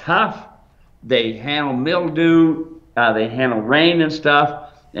are tough. They handle mildew. They handle rain and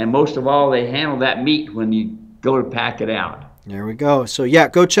stuff. And most of all, they handle that meat when you go to pack it out. There we go. So yeah,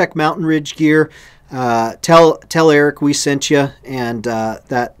 go check Mountain Ridge Gear. Tell Eric we sent you, and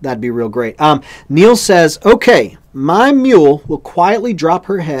that'd be real great. Neil says, okay, my mule will quietly drop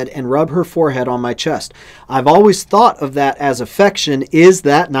her head and rub her forehead on my chest. I've always thought of that as affection. Is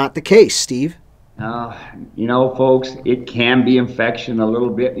that not the case, Steve? You know, folks, it can be infection a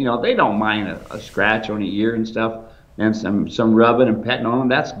little bit. You know, they don't mind a scratch on the ear and stuff, and some rubbing and petting on them.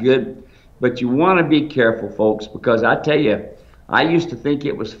 That's good. But you want to be careful, folks, because I tell you, I used to think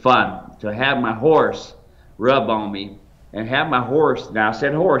it was fun to have my horse rub on me and have my horse. Now, I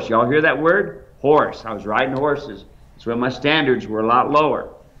said horse. Y'all hear that word? Horse. I was riding horses. So my standards were a lot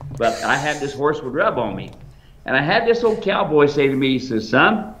lower. But I had this horse would rub on me. And I had this old cowboy say to me, he says,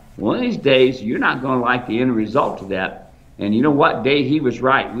 son, one of these days, you're not going to like the end result of that. And you know what? Day he was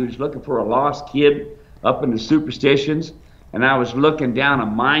right. We was looking for a lost kid up in the superstitions. And I was looking down a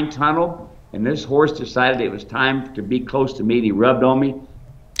mine tunnel. And this horse decided it was time to be close to me, and he rubbed on me,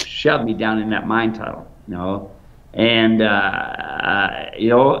 shoved me down in that mine tunnel, you know. And, you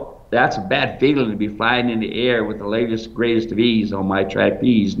know, that's a bad feeling to be flying in the air with the latest, greatest of ease on my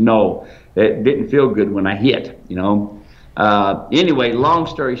trapeze. No, it didn't feel good when I hit, you know. Anyway, long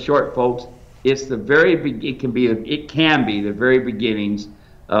story short, folks, it's the it can be the very beginnings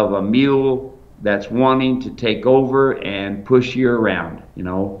of a mule that's wanting to take over and push you around, you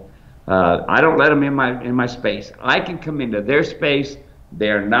know. I don't let them in my space. I can come into their space.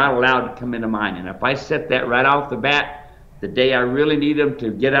 They're not allowed to come into mine. And if I set that right off the bat, the day I really need them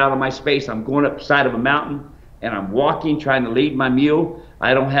to get out of my space, I'm going up the side of a mountain and I'm walking, trying to lead my mule.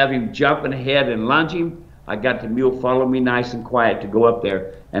 I don't have him jumping ahead and lunging. I got the mule follow me nice and quiet to go up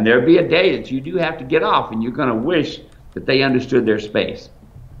there. And there'll be a day that you do have to get off, and you're going to wish that they understood their space.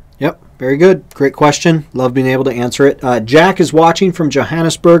 Yep. Very good. Great question. Love being able to answer it. Jack is watching from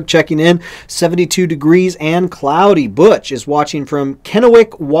Johannesburg, checking in. 72 degrees and cloudy. Butch is watching from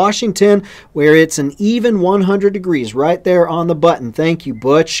Kennewick, Washington, where it's an even 100 degrees right there on the button. Thank you,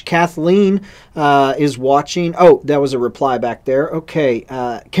 Butch. Kathleen is watching. Oh, that was a reply back there. Okay.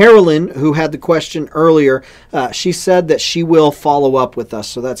 Carolyn, who had the question earlier, she said that she will follow up with us,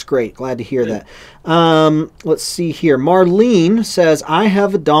 so that's great. Glad to hear that. Let's see here. Marlene says, I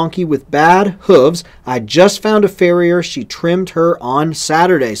have a donkey with bad hooves. I just found a farrier. She trimmed her on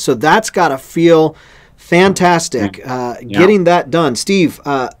Saturday. So that's got to feel fantastic, getting that done. Steve,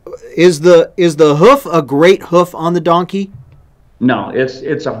 is the hoof a great hoof on the donkey? No,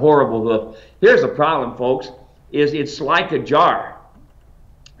 it's a horrible hoof. Here's the problem, folks, is it's like a jar.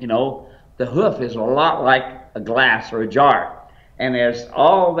 You know, the hoof is a lot like a glass or a jar. And as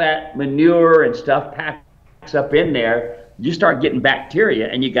all that manure and stuff packs up in there, you start getting bacteria,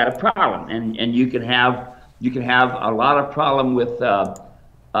 and you got a problem. And you can have a lot of problem with a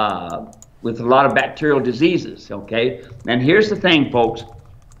lot of bacterial diseases. Okay. And here's the thing, folks: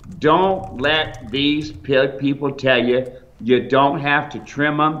 don't let these people tell you you don't have to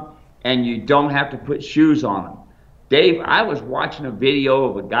trim them and you don't have to put shoes on them. Dave, I was watching a video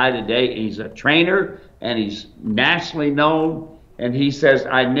of a guy today. He's a trainer and he's nationally known. And he says,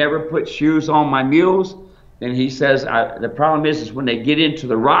 I never put shoes on my mules. And he says, the problem is when they get into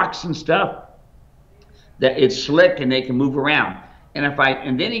the rocks and stuff, that it's slick and they can move around.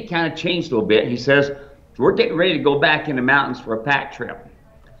 And then he kind of changed a little bit. He says, we're getting ready to go back in the mountains for a pack trip.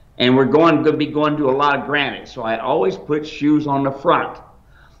 And we're going to be going to a lot of granite. So I always put shoes on the front.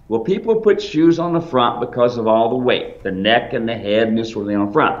 Well, people put shoes on the front because of all the weight, the neck and the head and this sort of thing on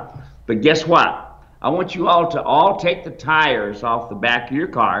the front. But guess what? I want you all to take the tires off the back of your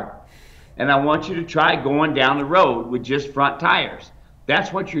car, and I want you to try going down the road with just front tires.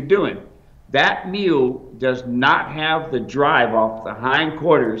 That's what you're doing. That mule does not have the drive off the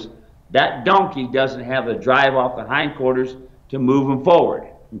hindquarters. That donkey doesn't have the drive off the hindquarters to move them forward,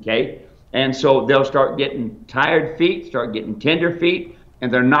 okay? And so they'll start getting tired feet, start getting tender feet,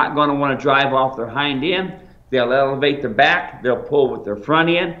 and they're not going to want to drive off their hind end. They'll elevate their back, they'll pull with their front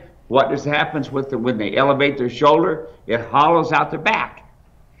end. What happens when they elevate their shoulder? It hollows out their back.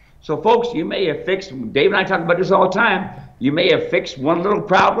 So folks, you may have fixed, Dave and I talk about this all the time, you may have fixed one little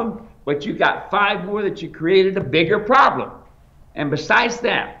problem, but you got 5 more that you created a bigger problem. And besides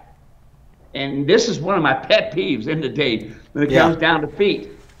that, and this is one of my pet peeves in the day when it comes down to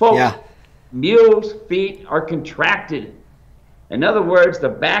feet. Folks, mules' feet are contracted. In other words, the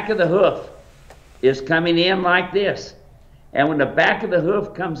back of the hoof is coming in like this. And when the back of the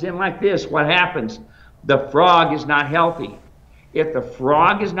hoof comes in like this, what happens? The frog is not healthy. If the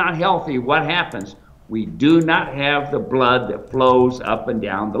frog is not healthy, what happens? We do not have the blood that flows up and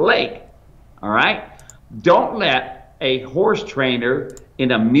down the leg. All right? Don't let a horse trainer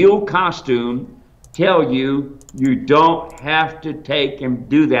in a mule costume tell you you don't have to take and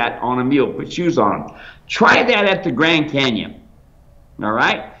do that on a mule. Put shoes on them. Try that at the Grand Canyon. All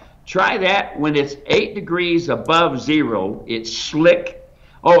right? Try that when it's 8 degrees above zero. It's slick.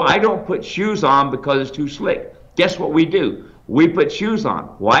 Oh, I don't put shoes on because it's too slick. Guess what we do? We put shoes on.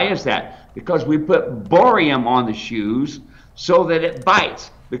 Why is that? Because we put borium on the shoes so that it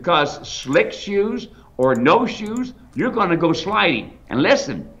bites. Because slick shoes or no shoes, you're going to go sliding. And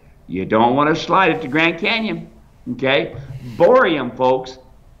listen, you don't want to slide at the Grand Canyon. Okay? Borium, folks,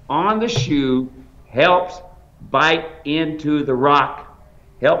 on the shoe helps bite into the rock.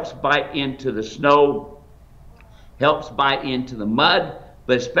 Helps bite into the snow, helps bite into the mud,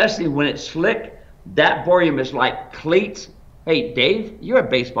 but especially when it's slick, that borium is like cleats. Hey, Dave, you're a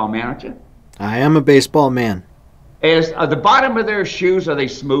baseball man, aren't you? I am a baseball man. Is the bottom of their shoes, are they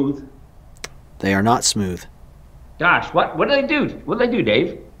smooth? They are not smooth. Gosh, what do they do? What do they do,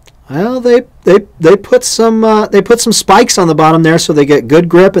 Dave? Well, they put some spikes on the bottom there so they get good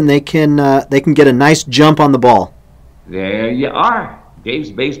grip and they can get a nice jump on the ball. There you are.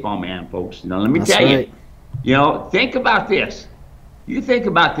 Dave's a baseball man, folks. Now, let me tell you, think about this. You think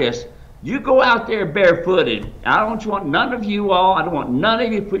about this. You go out there barefooted. I don't want none of you all, I don't want none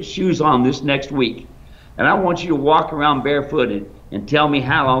of you to put shoes on this next week. And I want you to walk around barefooted and tell me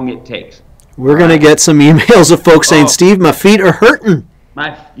how long it takes. We're going to get some emails of folks saying, Steve, my feet are hurting.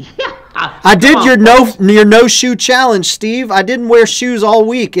 I did your no shoe challenge, Steve. I didn't wear shoes all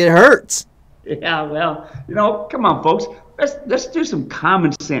week. It hurts. Yeah, well, come on, folks. Let's do some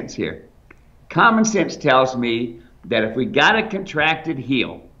common sense here. Common sense tells me that if we got a contracted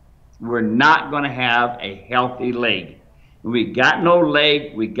heel, we're not going to have a healthy leg. We got no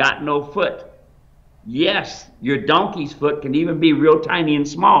leg, we got no foot. Yes, your donkey's foot can even be real tiny and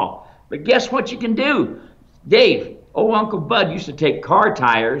small. But guess what you can do? Dave, old Uncle Bud used to take car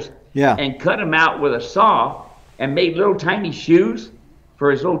tires and cut them out with a saw and made little tiny shoes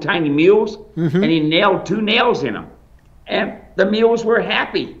for his little tiny mules, and he nailed 2 nails in them. And the mules were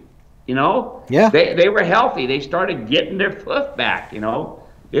happy, you know? Yeah. They were healthy. They started getting their hoof back, you know?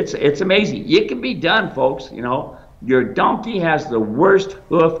 It's amazing. It can be done, folks, you know? Your donkey has the worst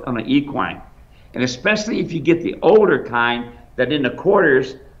hoof on an equine. And especially if you get the older kind that in the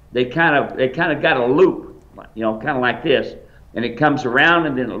quarters, they kind of got a loop, you know, kind of like this. And it comes around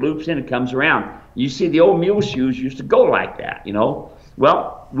and then it loops in and comes around. You see the old mule shoes used to go like that, you know?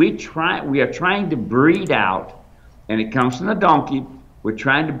 Well, we are trying to breed out, and it comes from the donkey, we're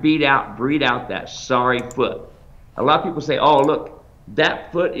trying to breed out that sorry foot. A lot of people say, oh, look,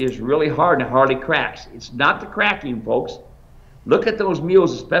 that foot is really hard and it hardly cracks. It's not the cracking, folks. Look at those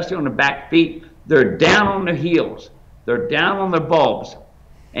mules, especially on the back feet. They're down on their heels. They're down on their bulbs.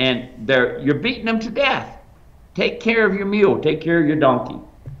 And you're beating them to death. Take care of your mule. Take care of your donkey.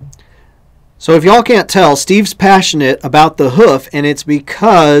 So if y'all can't tell, Steve's passionate about the hoof, and it's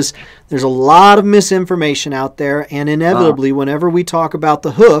because there's a lot of misinformation out there, and inevitably, whenever we talk about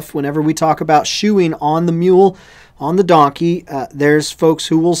the hoof, whenever we talk about shoeing on the mule, on the donkey, there's folks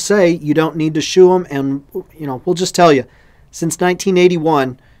who will say you don't need to shoe them, and you know, we'll just tell you, since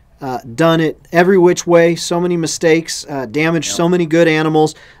 1981, done it every which way, so many mistakes, damaged so many good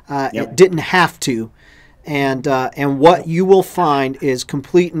animals, it didn't have to. And what you will find is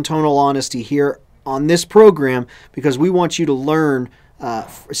complete and total honesty here on this program, because we want you to learn.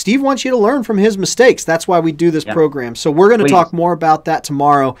 Steve wants you to learn from his mistakes. That's why we do this program. So we're going to talk more about that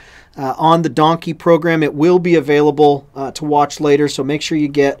tomorrow on the donkey program. It will be available to watch later, so make sure you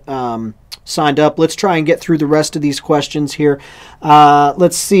get signed up. Let's try and get through the rest of these questions here.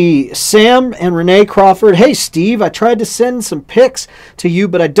 Let's see. Sam and Renee Crawford. Hey, Steve, I tried to send some pics to you,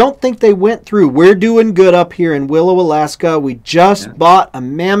 but I don't think they went through. We're doing good up here in Willow, Alaska. We just bought a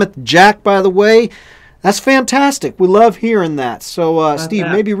mammoth jack, by the way. That's fantastic. We love hearing that. So, Steve,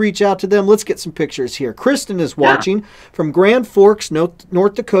 maybe reach out to them. Let's get some pictures here. Kristen is watching from Grand Forks,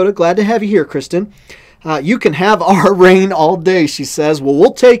 North Dakota. Glad to have you here, Kristen. You can have our rain all day, she says. Well,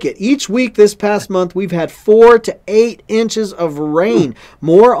 we'll take it. Each week this past month, we've had 4 to 8 inches of rain.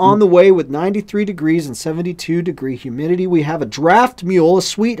 More on the way with 93 degrees and 72-degree humidity. We have a draft mule, a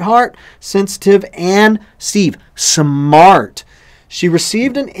sweetheart, sensitive, and, Steve, smart. She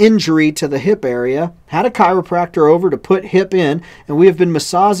received an injury to the hip area, had a chiropractor over to put hip in, and we have been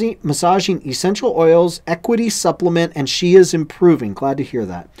massaging essential oils, equity supplement, and she is improving. Glad to hear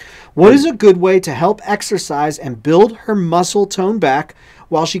that. What is a good way to help exercise and build her muscle tone back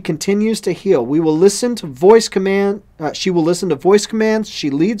while she continues to heal? We will listen to voice command. She will listen to voice commands. She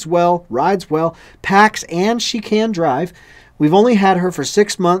leads well, rides well, packs, and she can drive. We've only had her for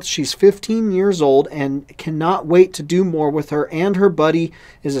 6 months. She's 15 years old and cannot wait to do more with her. And her buddy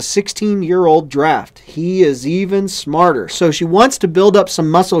is a 16-year-old draft. He is even smarter. So she wants to build up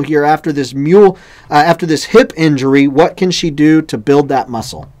some muscle here after this hip injury. What can she do to build that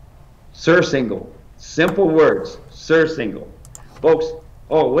muscle? Surcingle. Simple words. Surcingle. Folks,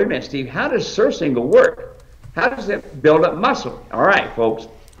 oh, wait a minute, Steve. How does surcingle work? How does it build up muscle? All right, folks.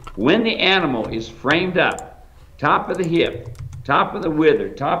 When the animal is framed up, top of the hip, top of the wither,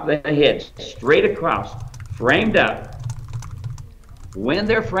 top of the head, straight across, framed up. When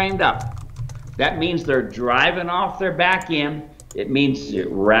they're framed up, that means they're driving off their back end. It means it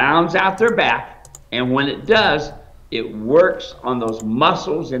rounds out their back. And when it does, it works on those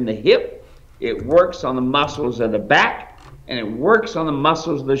muscles in the hip, it works on the muscles of the back, and it works on the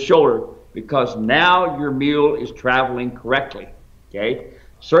muscles of the shoulder, because now your mule is traveling correctly, okay?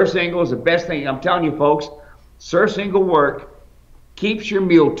 Surcingle is the best thing. I'm telling you, folks, surcingle work keeps your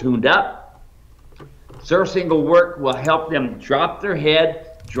mule tuned up. Surcingle work will help them drop their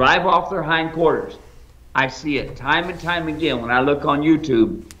head, drive off their hindquarters. I see it time and time again when I look on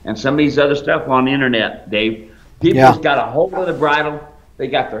YouTube and some of these other stuff on the internet, Dave. People's got a hold of the bridle, they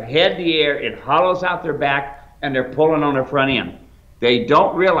got their head in the air, it hollows out their back, and they're pulling on their front end. They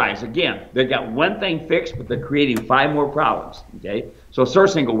don't realize, again, they got one thing fixed, but they're creating 5 more problems, okay? So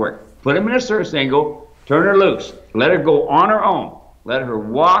surcingle work. Put them in a surcingle, turn her loose, let her go on her own, let her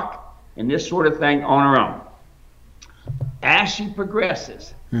walk and this sort of thing on her own. As she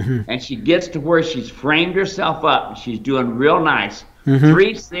progresses and she gets to where she's framed herself up and she's doing real nice,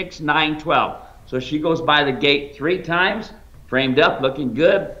 3, 6, 9, 12. So she goes by the gate 3 times, framed up, looking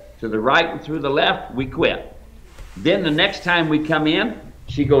good, to the right and through the left, we quit. Then the next time we come in,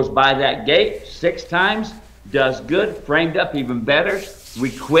 she goes by that gate 6 times, does good, framed up even better,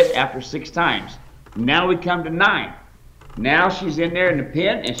 we quit after 6 times. Now we come to 9. Now she's in there in the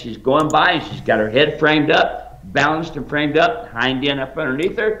pen, and she's going by, and she's got her head framed up, balanced and framed up, hind end up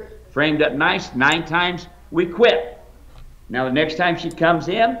underneath her, framed up nice. 9 times, we quit. Now the next time she comes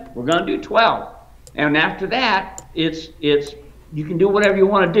in, we're going to do 12. And after that, it's you can do whatever you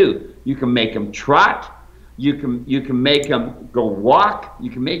want to do. You can make them trot. You can make them go walk. You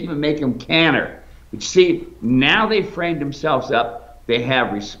can even make them canter. But you see, now they've framed themselves up. They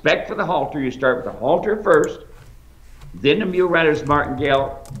have respect for the halter. You start with the halter first, then the mule rider's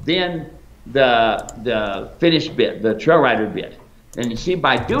martingale, then the finish bit, the trail rider bit. And you see,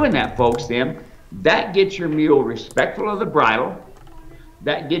 by doing that, folks, then that gets your mule respectful of the bridle.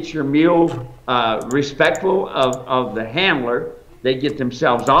 That gets your mule respectful of the handler. They get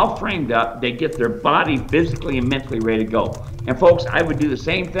themselves all framed up. They get their body physically and mentally ready to go. And folks, I would do the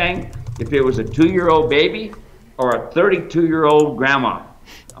same thing if it was a 2-year-old baby or a 32-year-old grandma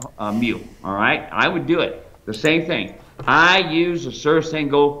mule, all right? I would do it. The same thing. I use a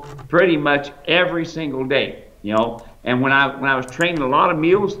surcingle pretty much every single day, you know. And when I was training a lot of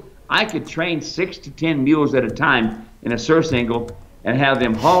mules, I could train 6 to 10 mules at a time in a surcingle and have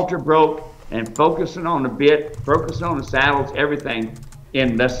them halter broke and focusing on the bit, focusing on the saddles, everything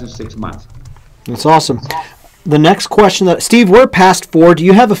in less than 6 months. That's awesome. The next question, Steve, we're past 4. Do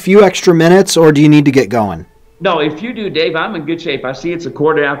you have a few extra minutes, or do you need to get going? No, if you do, Dave, I'm in good shape. I see it's a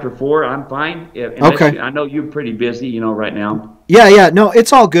quarter after 4. I'm fine. Okay. I know you're pretty busy, you know, right now. Yeah. No,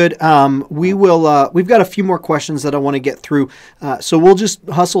 it's all good. We will. We've got a few more questions that I want to get through, so we'll just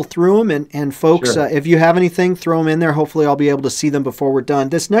hustle through them. And folks, Sure. If you have anything, throw them in there. Hopefully, I'll be able to see them before we're done.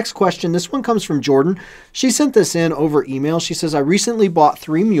 This next question, this one comes from Jordan. She sent this in over email. She says, "I recently bought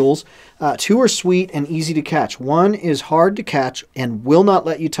 3 mules. 2 are sweet and easy to catch. 1 is hard to catch and will not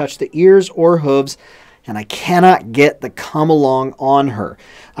let you touch the ears or hooves, and I cannot get the come along on her.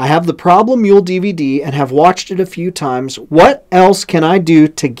 I have the Problem Mule DVD and have watched it a few times. What else can I do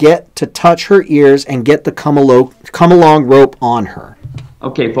to get to touch her ears and get the come along rope on her?"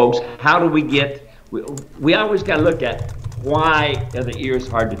 Okay, folks, how do we get, we always got to look at why are the ears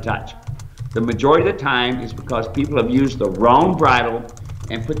hard to touch. The majority of the time is because people have used the wrong bridle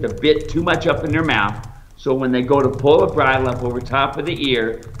and put the bit too much up in their mouth. So when they go to pull the bridle up over top of the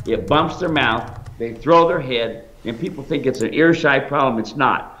ear, it bumps their mouth. They throw their head, and people think it's an ear-shy problem. It's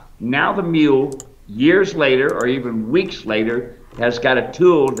not. Now the mule, years later or even weeks later, has got a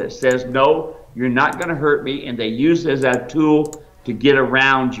tool that says, no, you're not going to hurt me, and they use it as a tool to get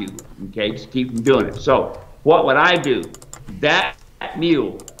around you, okay, to keep them doing it. So what would I do? That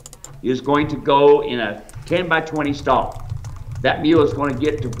mule is going to go in a 10 by 20 stall. That mule is going to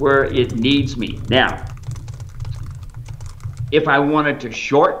get to where it needs me. Now, if I wanted to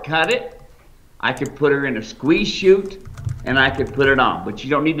shortcut it, I could put her in a squeeze chute and I could put it on, but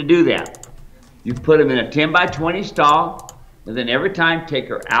you don't need to do that. You put them in a 10 by 20 stall, and then every time take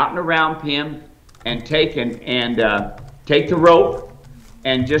her out and around pen and take the rope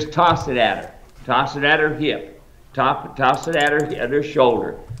and just toss it at her. Toss it at her hip, toss it at her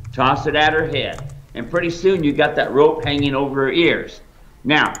shoulder, toss it at her head, and pretty soon you got that rope hanging over her ears.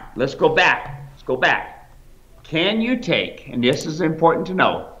 Now, let's go back. Can you take, and this is important to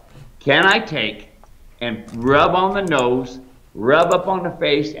know, can I take and rub on the nose, rub up on the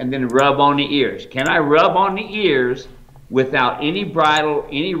face, and then rub on the ears? Can I rub on the ears without any bridle,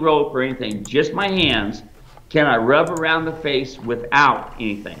 any rope, or anything, just my hands? Can I rub around the face without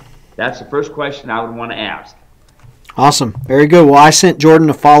anything? That's the first question I would want to ask. Awesome. Very good. Well, I sent Jordan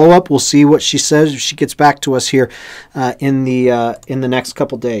a follow-up. We'll see what she says if she gets back to us here in the next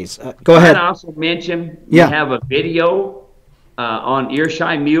couple days. Go ahead. I also mention we have a video on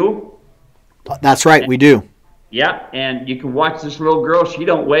Earshy Mule. That's right, we do. Yeah, and you can watch this little girl. She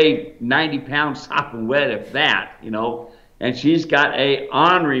don't weigh 90 pounds sopping wet, if that, you know. And she's got a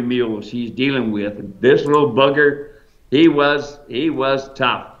ornery mule she's dealing with. This little bugger, he was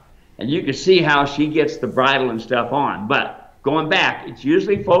tough. And you can see how she gets the bridle and stuff on. But going back, it's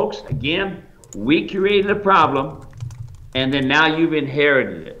usually, folks, again, we created a problem, and then now you've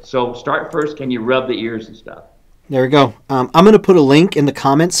inherited it. So start first, can you rub the ears and stuff? There we go. I'm going to put a link in the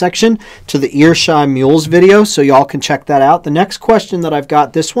comment section to the Earshy Mules video so y'all can check that out. The next question that I've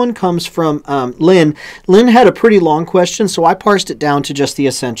got, this one comes from Lynn. Lynn had a pretty long question, so I parsed it down to just the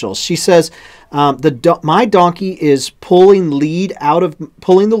essentials. She says, my donkey is pulling the lead out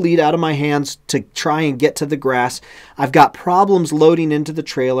of my hands to try and get to the grass. I've got problems loading into the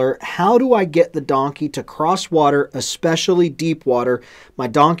trailer. How do I get the donkey to cross water, especially deep water? My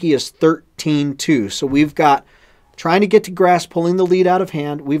donkey is 13 too. So we've got trying to get to grass, pulling the lead out of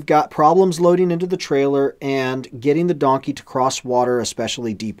hand. We've got problems loading into the trailer and getting the donkey to cross water,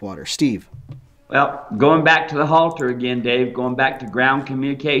 especially deep water. Steve. Well, going back to the halter again, Dave, going back to ground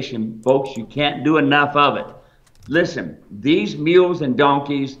communication, folks, you can't do enough of it. Listen, these mules and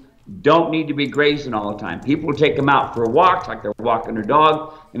donkeys don't need to be grazing all the time. People take them out for walks like they're walking their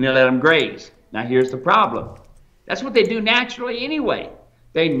dog, and they let them graze. Now, here's the problem. That's what they do naturally anyway.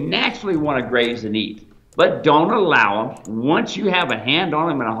 They naturally want to graze and eat, but don't allow them. Once you have a hand on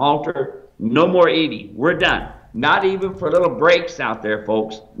them in a halter, no more eating. We're done. Not even for little breaks out there,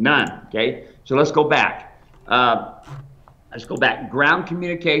 folks. None, okay? So let's go back. Ground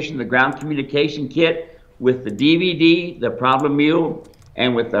communication, the ground communication kit with the DVD, the problem mule,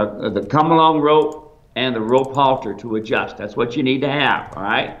 and with the come-along rope and the rope halter to adjust. That's what you need to have, all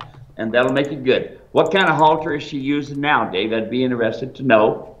right? And that'll make it good. What kind of halter is she using now, Dave? I'd be interested to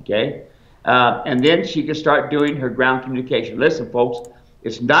know, okay? And then she can start doing her ground communication. Listen, folks,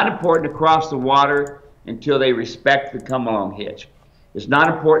 it's not important to cross the water until they respect the come-along hitch. It's not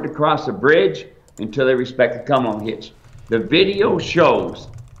important to cross a bridge until they respect the come-along hitch. The video shows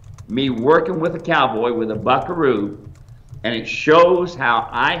me working with a cowboy with a buckaroo, and it shows how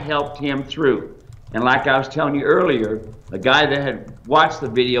I helped him through. And like I was telling you earlier, a guy that had watched the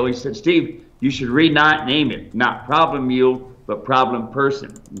video, he said, Steve, you should rename it, not problem mule, but problem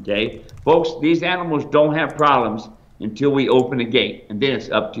person, okay? Folks, these animals don't have problems until we open the gate, and then it's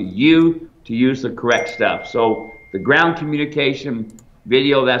up to you to use the correct stuff. So the ground communication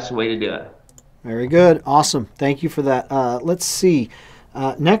video, that's the way to do it. Very good. Awesome. Thank you for that. Let's see.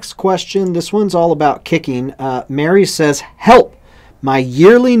 Next question. This one's all about kicking. Mary says, help, my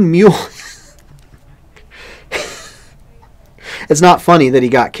yearling mule. It's not funny that he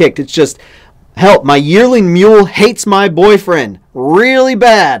got kicked. It's just, help, my yearling mule hates my boyfriend really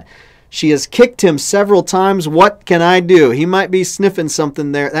bad. She has kicked him several times. What can I do? He might be sniffing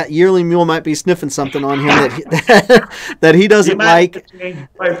something there. That yearling mule might be sniffing something on him that he doesn't like.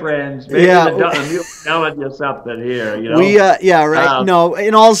 Boyfriends. Maybe the mule's telling you something here. You know? Yeah, right. No,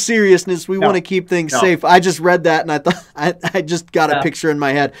 in all seriousness, we want to keep things safe. I just read that and I thought I just got a picture in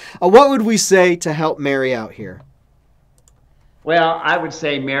my head. What would we say to help Mary out here? Well, I would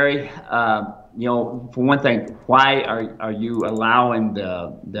say, Mary, you know, for one thing, why are you allowing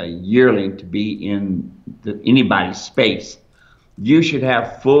the yearling to be in anybody's space? You should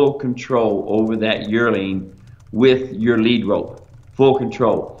have full control over that yearling with your lead rope, full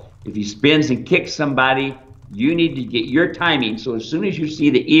control. If he spins and kicks somebody, you need to get your timing. So as soon as you see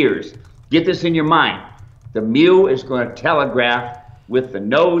the ears, get this in your mind. The mule is going to telegraph with the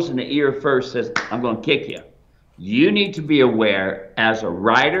nose and the ear first, says, I'm going to kick you. You need to be aware as a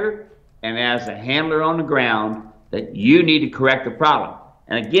rider and as a handler on the ground that you need to correct the problem.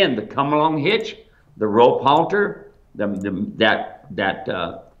 And again, the come-along hitch, the rope halter, that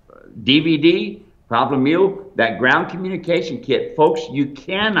DVD, problem mule, that ground communication kit. Folks, you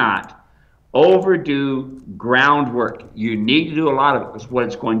cannot overdo groundwork. You need to do a lot of it. Because what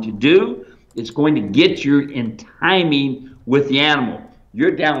it's going to do, it's going to get you in timing with the animal.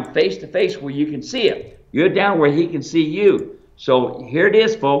 You're down face to face where you can see it. You're down where he can see you. So here it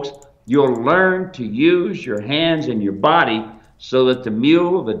is, folks. You'll learn to use your hands and your body so that the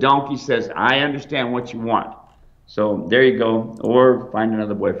mule, the donkey says, I understand what you want. So there you go. Or find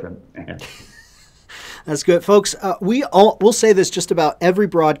another boyfriend. That's good. Folks, we'll say this just about every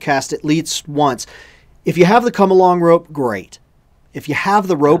broadcast at least once. If you have the come-along rope, great. If you have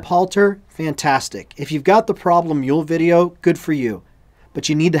the rope halter, fantastic. If you've got the problem mule video, good for you. But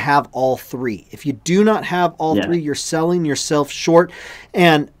you need to have all three. If you do not have all three, you're selling yourself short.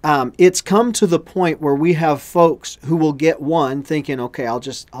 And it's come to the point where we have folks who will get one thinking, okay, I'll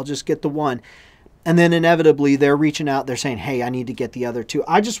just get the one. And then inevitably they're reaching out, they're saying, hey, I need to get the other two.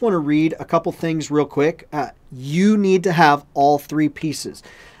 I just want to read a couple things real quick. You need to have all three pieces.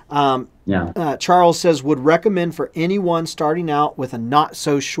 Charles says, would recommend for anyone starting out with a not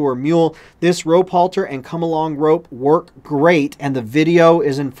so sure mule. This rope halter and come along rope work great and the video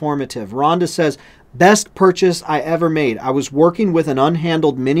is informative. Rhonda says, best purchase I ever made. I was working with an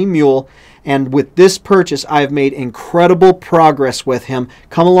unhandled mini mule and with this purchase I have made incredible progress with him.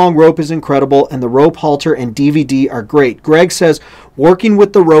 Come along rope is incredible and the rope halter and DVD are great. Greg says, working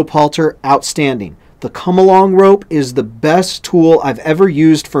with the rope halter, outstanding. The come-along rope is the best tool I've ever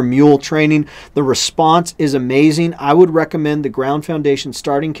used for mule training. The response is amazing. I would recommend the Ground Foundation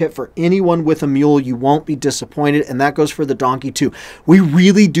starting kit for anyone with a mule. You won't be disappointed, and that goes for the donkey too. We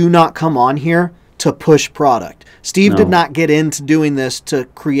really do not come on here to push product. Steve did not get into doing this to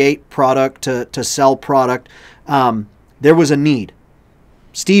create product, to sell product. There was a need.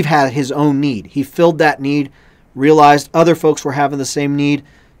 Steve had his own need. He filled that need, realized other folks were having the same need.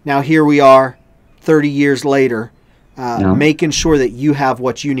 Now here we are. 30 years later, making sure that you have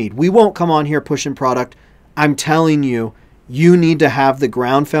what you need. We won't come on here pushing product. I'm telling you, you need to have the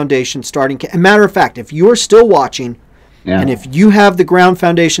ground foundation starting kit. As a matter of fact, if you're still watching and if you have the ground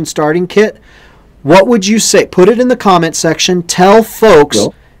foundation starting kit, what would you say? Put it in the comment section. Tell folks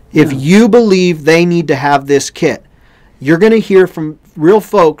if you believe they need to have this kit. You're going to hear from real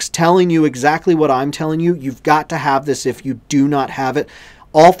folks telling you exactly what I'm telling you. You've got to have this if you do not have it.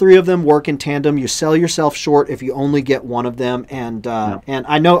 All three of them work in tandem. You sell yourself short if you only get one of them. And and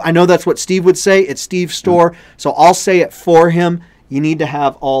I know that's what Steve would say. It's Steve's store, so I'll say it for him. You need to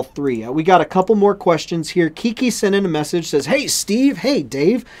have all three. We got a couple more questions here. Kiki sent in a message, says, "Hey, Steve. Hey,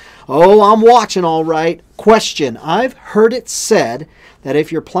 Dave. Oh, I'm watching all right. Question. I've heard it said that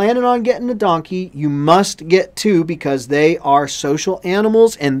if you're planning on getting a donkey, you must get two because they are social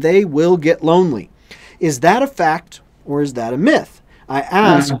animals and they will get lonely. Is that a fact or is that a myth? I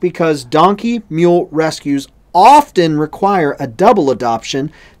ask because donkey mule rescues often require a double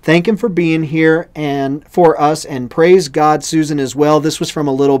adoption. Thank him for being here and for us, and praise God, Susan, as well." This was from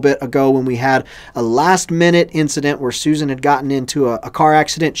a little bit ago when we had a last-minute incident where Susan had gotten into a car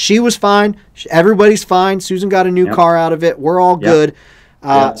accident. She was fine. Everybody's fine. Susan got a new car out of it. We're all good.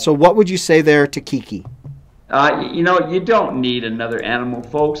 So what would you say there to Kiki? You know, you don't need another animal,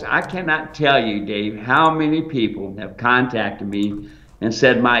 folks. I cannot tell you, Dave, how many people have contacted me and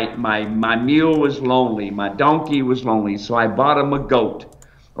said my mule was lonely, my donkey was lonely, so I bought him a goat,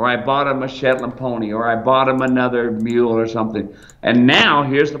 or I bought him a Shetland pony, or I bought him another mule or something. And now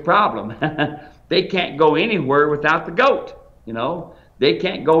here's the problem. They can't go anywhere without the goat, you know. They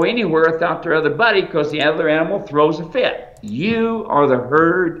can't go anywhere without their other buddy because the other animal throws a fit. You are the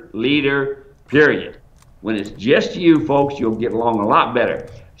herd leader, period. When it's just you, folks, you'll get along a lot better.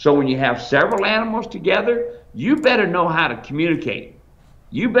 So when you have several animals together, you better know how to communicate.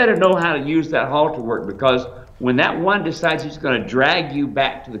 You better know how to use that halter work, because when that one decides he's going to drag you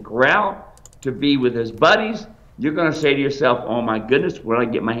back to the corral to be with his buddies, you're going to say to yourself, oh my goodness, what do I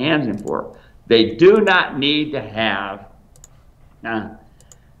get my hands in for? They do not need to have,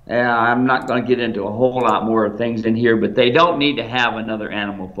 I'm not going to get into a whole lot more things in here, but they don't need to have another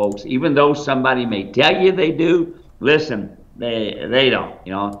animal, folks. Even though somebody may tell you they do, listen, they don't.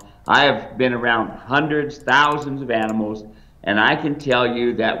 You know, I have been around hundreds, thousands of animals, and I can tell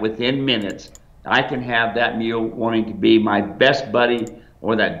you that within minutes, I can have that mule wanting to be my best buddy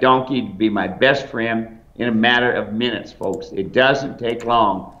or that donkey to be my best friend in a matter of minutes, folks. It doesn't take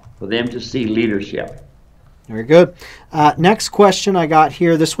long for them to see leadership. Very good. Next question I got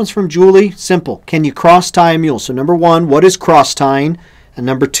here. This one's from Julie. Simple. Can you cross tie a mule? So number one, what is cross tying? And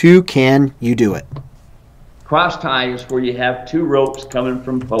number two, can you do it? Cross tie is where you have two ropes coming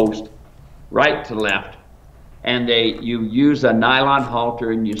from post, right to left. And you use a nylon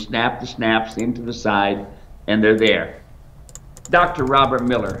halter and you snap the snaps into the side and they're there. Dr. Robert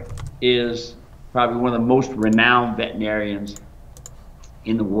Miller is probably one of the most renowned veterinarians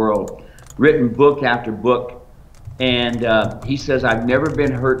in the world. Written book after book, and he says, I've never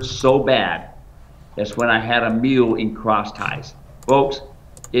been hurt so bad as when I had a mule in cross ties. Folks,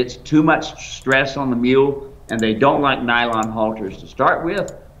 it's too much stress on the mule, and they don't like nylon halters to start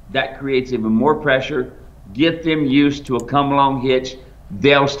with. That creates even more pressure. Get them used to a come-along hitch.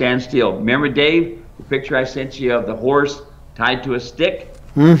 They'll stand still. Remember, Dave, the picture I sent you of the horse tied to a stick?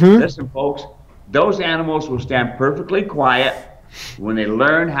 Listen, folks, those animals will stand perfectly quiet. When they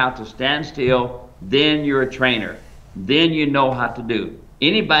learn how to stand still, then you're a trainer. Then you know how to do.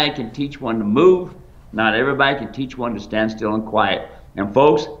 Anybody can teach one to move. Not everybody can teach one to stand still and quiet. And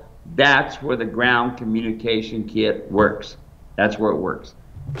folks, that's where the ground communication kit works. That's where it works.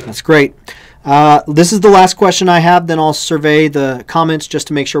 That's great. This is the last question I have, then I'll survey the comments just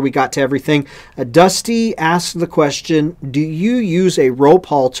to make sure we got to everything. Dusty asked the question, do you use a rope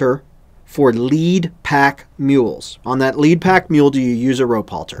halter for lead pack mules? On that lead pack mule, do you use a rope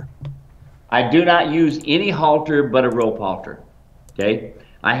halter? I do not use any halter but a rope halter. Okay?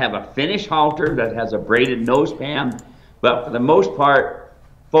 I have a finished halter that has a braided noseband, but for the most part,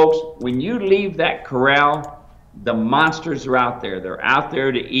 folks, when you leave that corral, the monsters are out there. They're out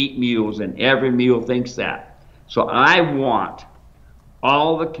there to eat mules, and every mule thinks that. So I want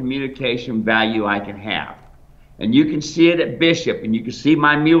all the communication value I can have. And you can see it at Bishop, and you can see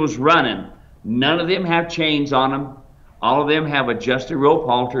my mules running. None of them have chains on them. All of them have adjusted rope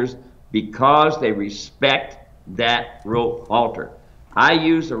halters because they respect that rope halter. I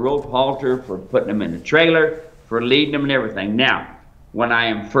use a rope halter for putting them in the trailer, for leading them and everything. Now, when I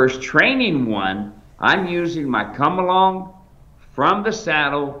am first training one, I'm using my come-along from the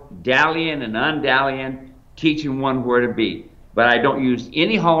saddle, dallying and undallying, teaching one where to be. but I don't use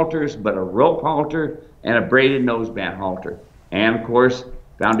any halters but a rope halter and a braided noseband halter. And, of course,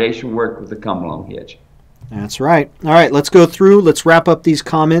 foundation work with the come-along hitch. That's right. All right, let's go through. Let's wrap up these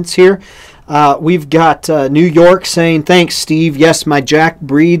comments here. We've got New York saying, thanks, Steve. Yes, my Jack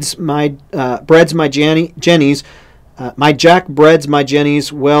breeds breds my Jennies. My Jack breds my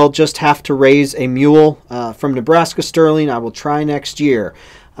Jennies. Well, just have to raise a mule from Nebraska Sterling. I will try next year.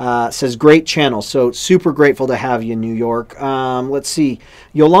 Says great channel. So super grateful to have you in New York. Let's see.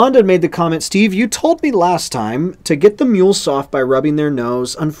 Yolanda made the comment, Steve, you told me last time to get the mule soft by rubbing their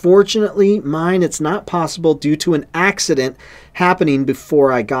nose. Unfortunately, mine, it's not possible due to an accident happening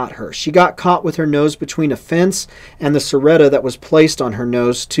before I got her. She got caught with her nose between a fence and the serretta that was placed on her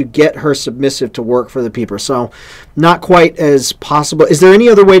nose to get her submissive to work for the peeper. So not quite as possible. Is there any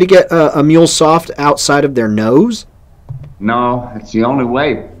other way to get a mule soft outside of their nose? No, it's the only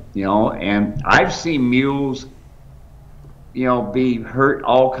way, and I've seen mules, be hurt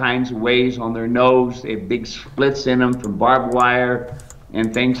all kinds of ways on their nose. They have big splits in them from barbed wire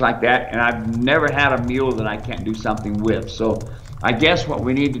and things like that, and I've never had a mule that I can't do something with. So I guess what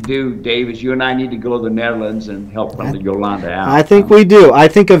we need to do, Dave, is you and I need to go to the Netherlands and help Yolanda out. I think we do. I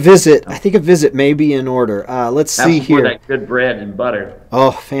think a visit may be in order. Let's see here. That's for that good bread and butter.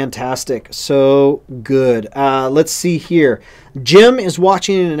 Oh, fantastic. So good. Let's see here. Jim is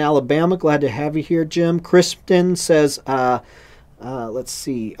watching in Alabama. Glad to have you here, Jim. Kristen says, let's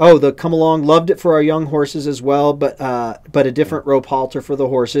see. Oh, the come along. Loved it for our young horses as well, but a different rope halter for the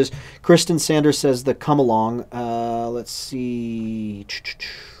horses. Kristen Sanders says the come along. Let's see.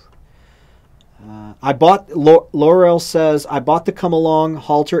 Laurel says, I bought the come along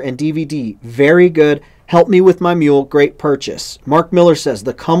halter and DVD. Very good. Help me with my mule. Great purchase. Mark Miller says,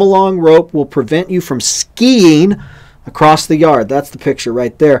 the come along rope will prevent you from skiing across the yard. That's the picture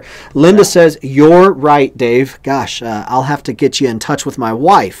right there. Linda says, you're right, Dave. Gosh, I'll have to get you in touch with my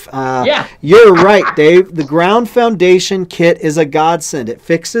wife. Yeah. You're right, Dave. The ground foundation kit is a godsend. It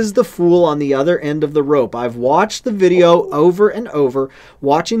fixes the fool on the other end of the rope. I've watched the video over and over,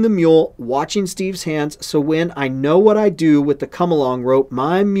 watching the mule, watching Steve's hands, so when I know what I do with the come-along rope,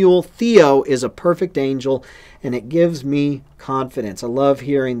 my mule Theo is a perfect angel, and it gives me confidence. I love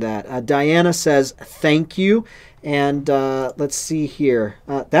hearing that. Diana says, thank you. And let's see here.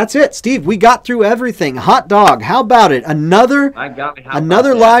 That's it, Steve. We got through everything. Hot dog. How about it? Another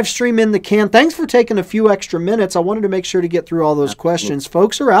live stream in the can. Thanks for taking a few extra minutes. I wanted to make sure to get through all those questions.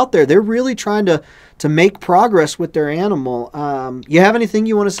 Folks are out there. They're really trying to make progress with their animal. You have anything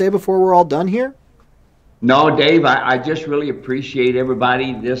you want to say before we're all done here? No, Dave. I just really appreciate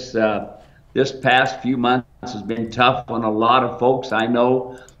everybody. This past few months has been tough on a lot of folks. I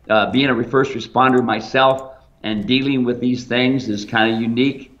know being a first responder myself, and dealing with these things is kind of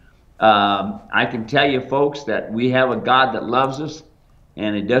unique. I can tell you, folks, that we have a God that loves us,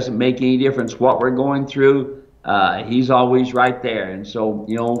 and it doesn't make any difference what we're going through. He's always right there, and so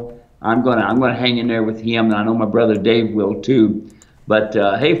I'm gonna hang in there with him, and I know my brother Dave will too. But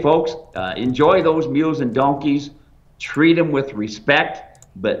hey, folks, enjoy those mules and donkeys. Treat them with respect,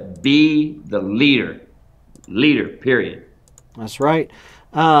 but be the leader. Period. That's right.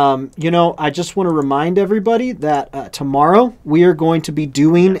 I just want to remind everybody that tomorrow we are going to be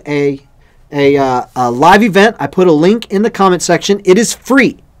doing a live event. I put a link in the comment section. It is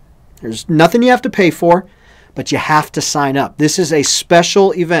free. There's nothing you have to pay for, but you have to sign up. This is a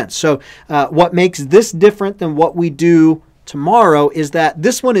special event. So what makes this different than what we do tomorrow is that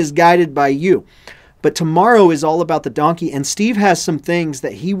this one is guided by you. But tomorrow is all about the donkey, and Steve has some things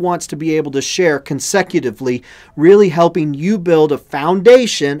that he wants to be able to share consecutively, really helping you build a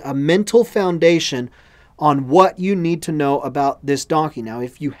foundation, a mental foundation on what you need to know about this donkey. Now,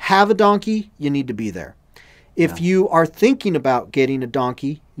 if you have a donkey, you need to be there. If you are thinking about getting a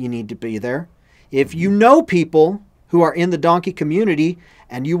donkey, you need to be there. If you know people who are in the donkey community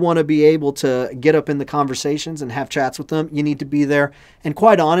and you want to be able to get up in the conversations and have chats with them, you need to be there. And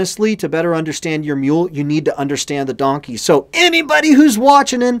quite honestly, to better understand your mule, you need to understand the donkey. So anybody who's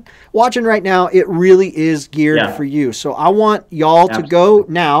watching right now, it really is geared for you. So I want y'all to go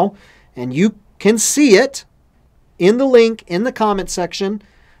now, and you can see it in the link in the comment section.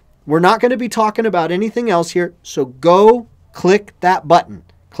 We're not going to be talking about anything else here. So go click that button.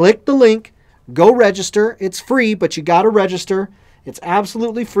 Click the link. Go register. It's free, but you got to register. It's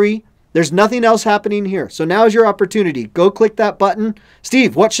absolutely free. There's nothing else happening here. So now is your opportunity. Go click that button.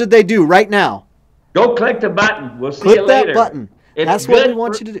 Steve, what should they do right now? Go click the button. We'll see you later. Click that button. That's what we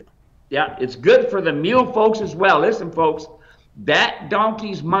want you to do. Yeah, it's good for the mule folks as well. Listen, folks, that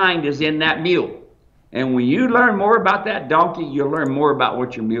donkey's mind is in that mule. And when you learn more about that donkey, you'll learn more about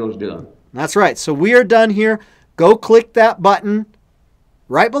what your mule's doing. That's right. So we are done here. go click that button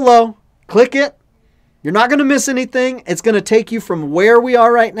right below. Click it. You're not going to miss anything. It's going to take you from where we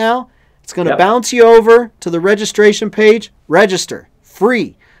are right now. It's going to bounce you over to the registration page. Register.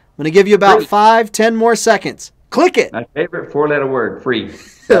 Free. I'm going to give you about 5-10 more seconds. Click it. My favorite 4-letter word, free.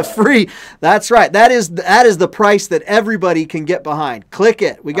 Free. That's right. That is the price that everybody can get behind. Click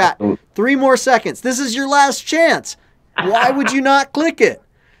it. We got 3 more seconds. This is your last chance. Why would you not click it?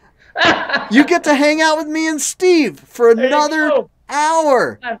 You get to hang out with me and Steve for another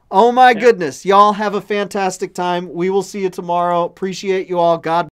hour. Oh my goodness. Y'all have a fantastic time. We will see you tomorrow. Appreciate you all. God